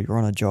drive, or you're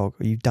on a jog,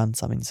 or you've done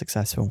something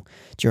successful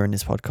during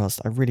this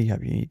podcast. I really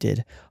hope you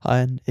did.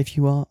 And if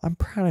you are, I'm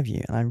proud of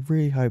you. And I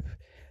really hope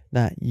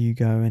that you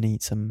go and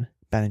eat some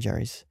Ben &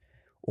 Jerry's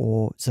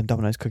or some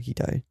Domino's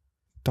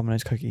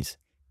cookies.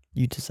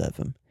 You deserve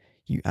them.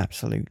 You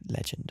absolute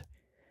legend.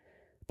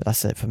 But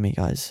that's it for me,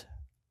 guys.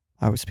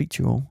 I will speak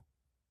to you all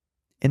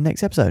in the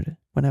next episode,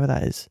 whenever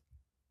that is.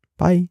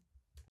 Bye.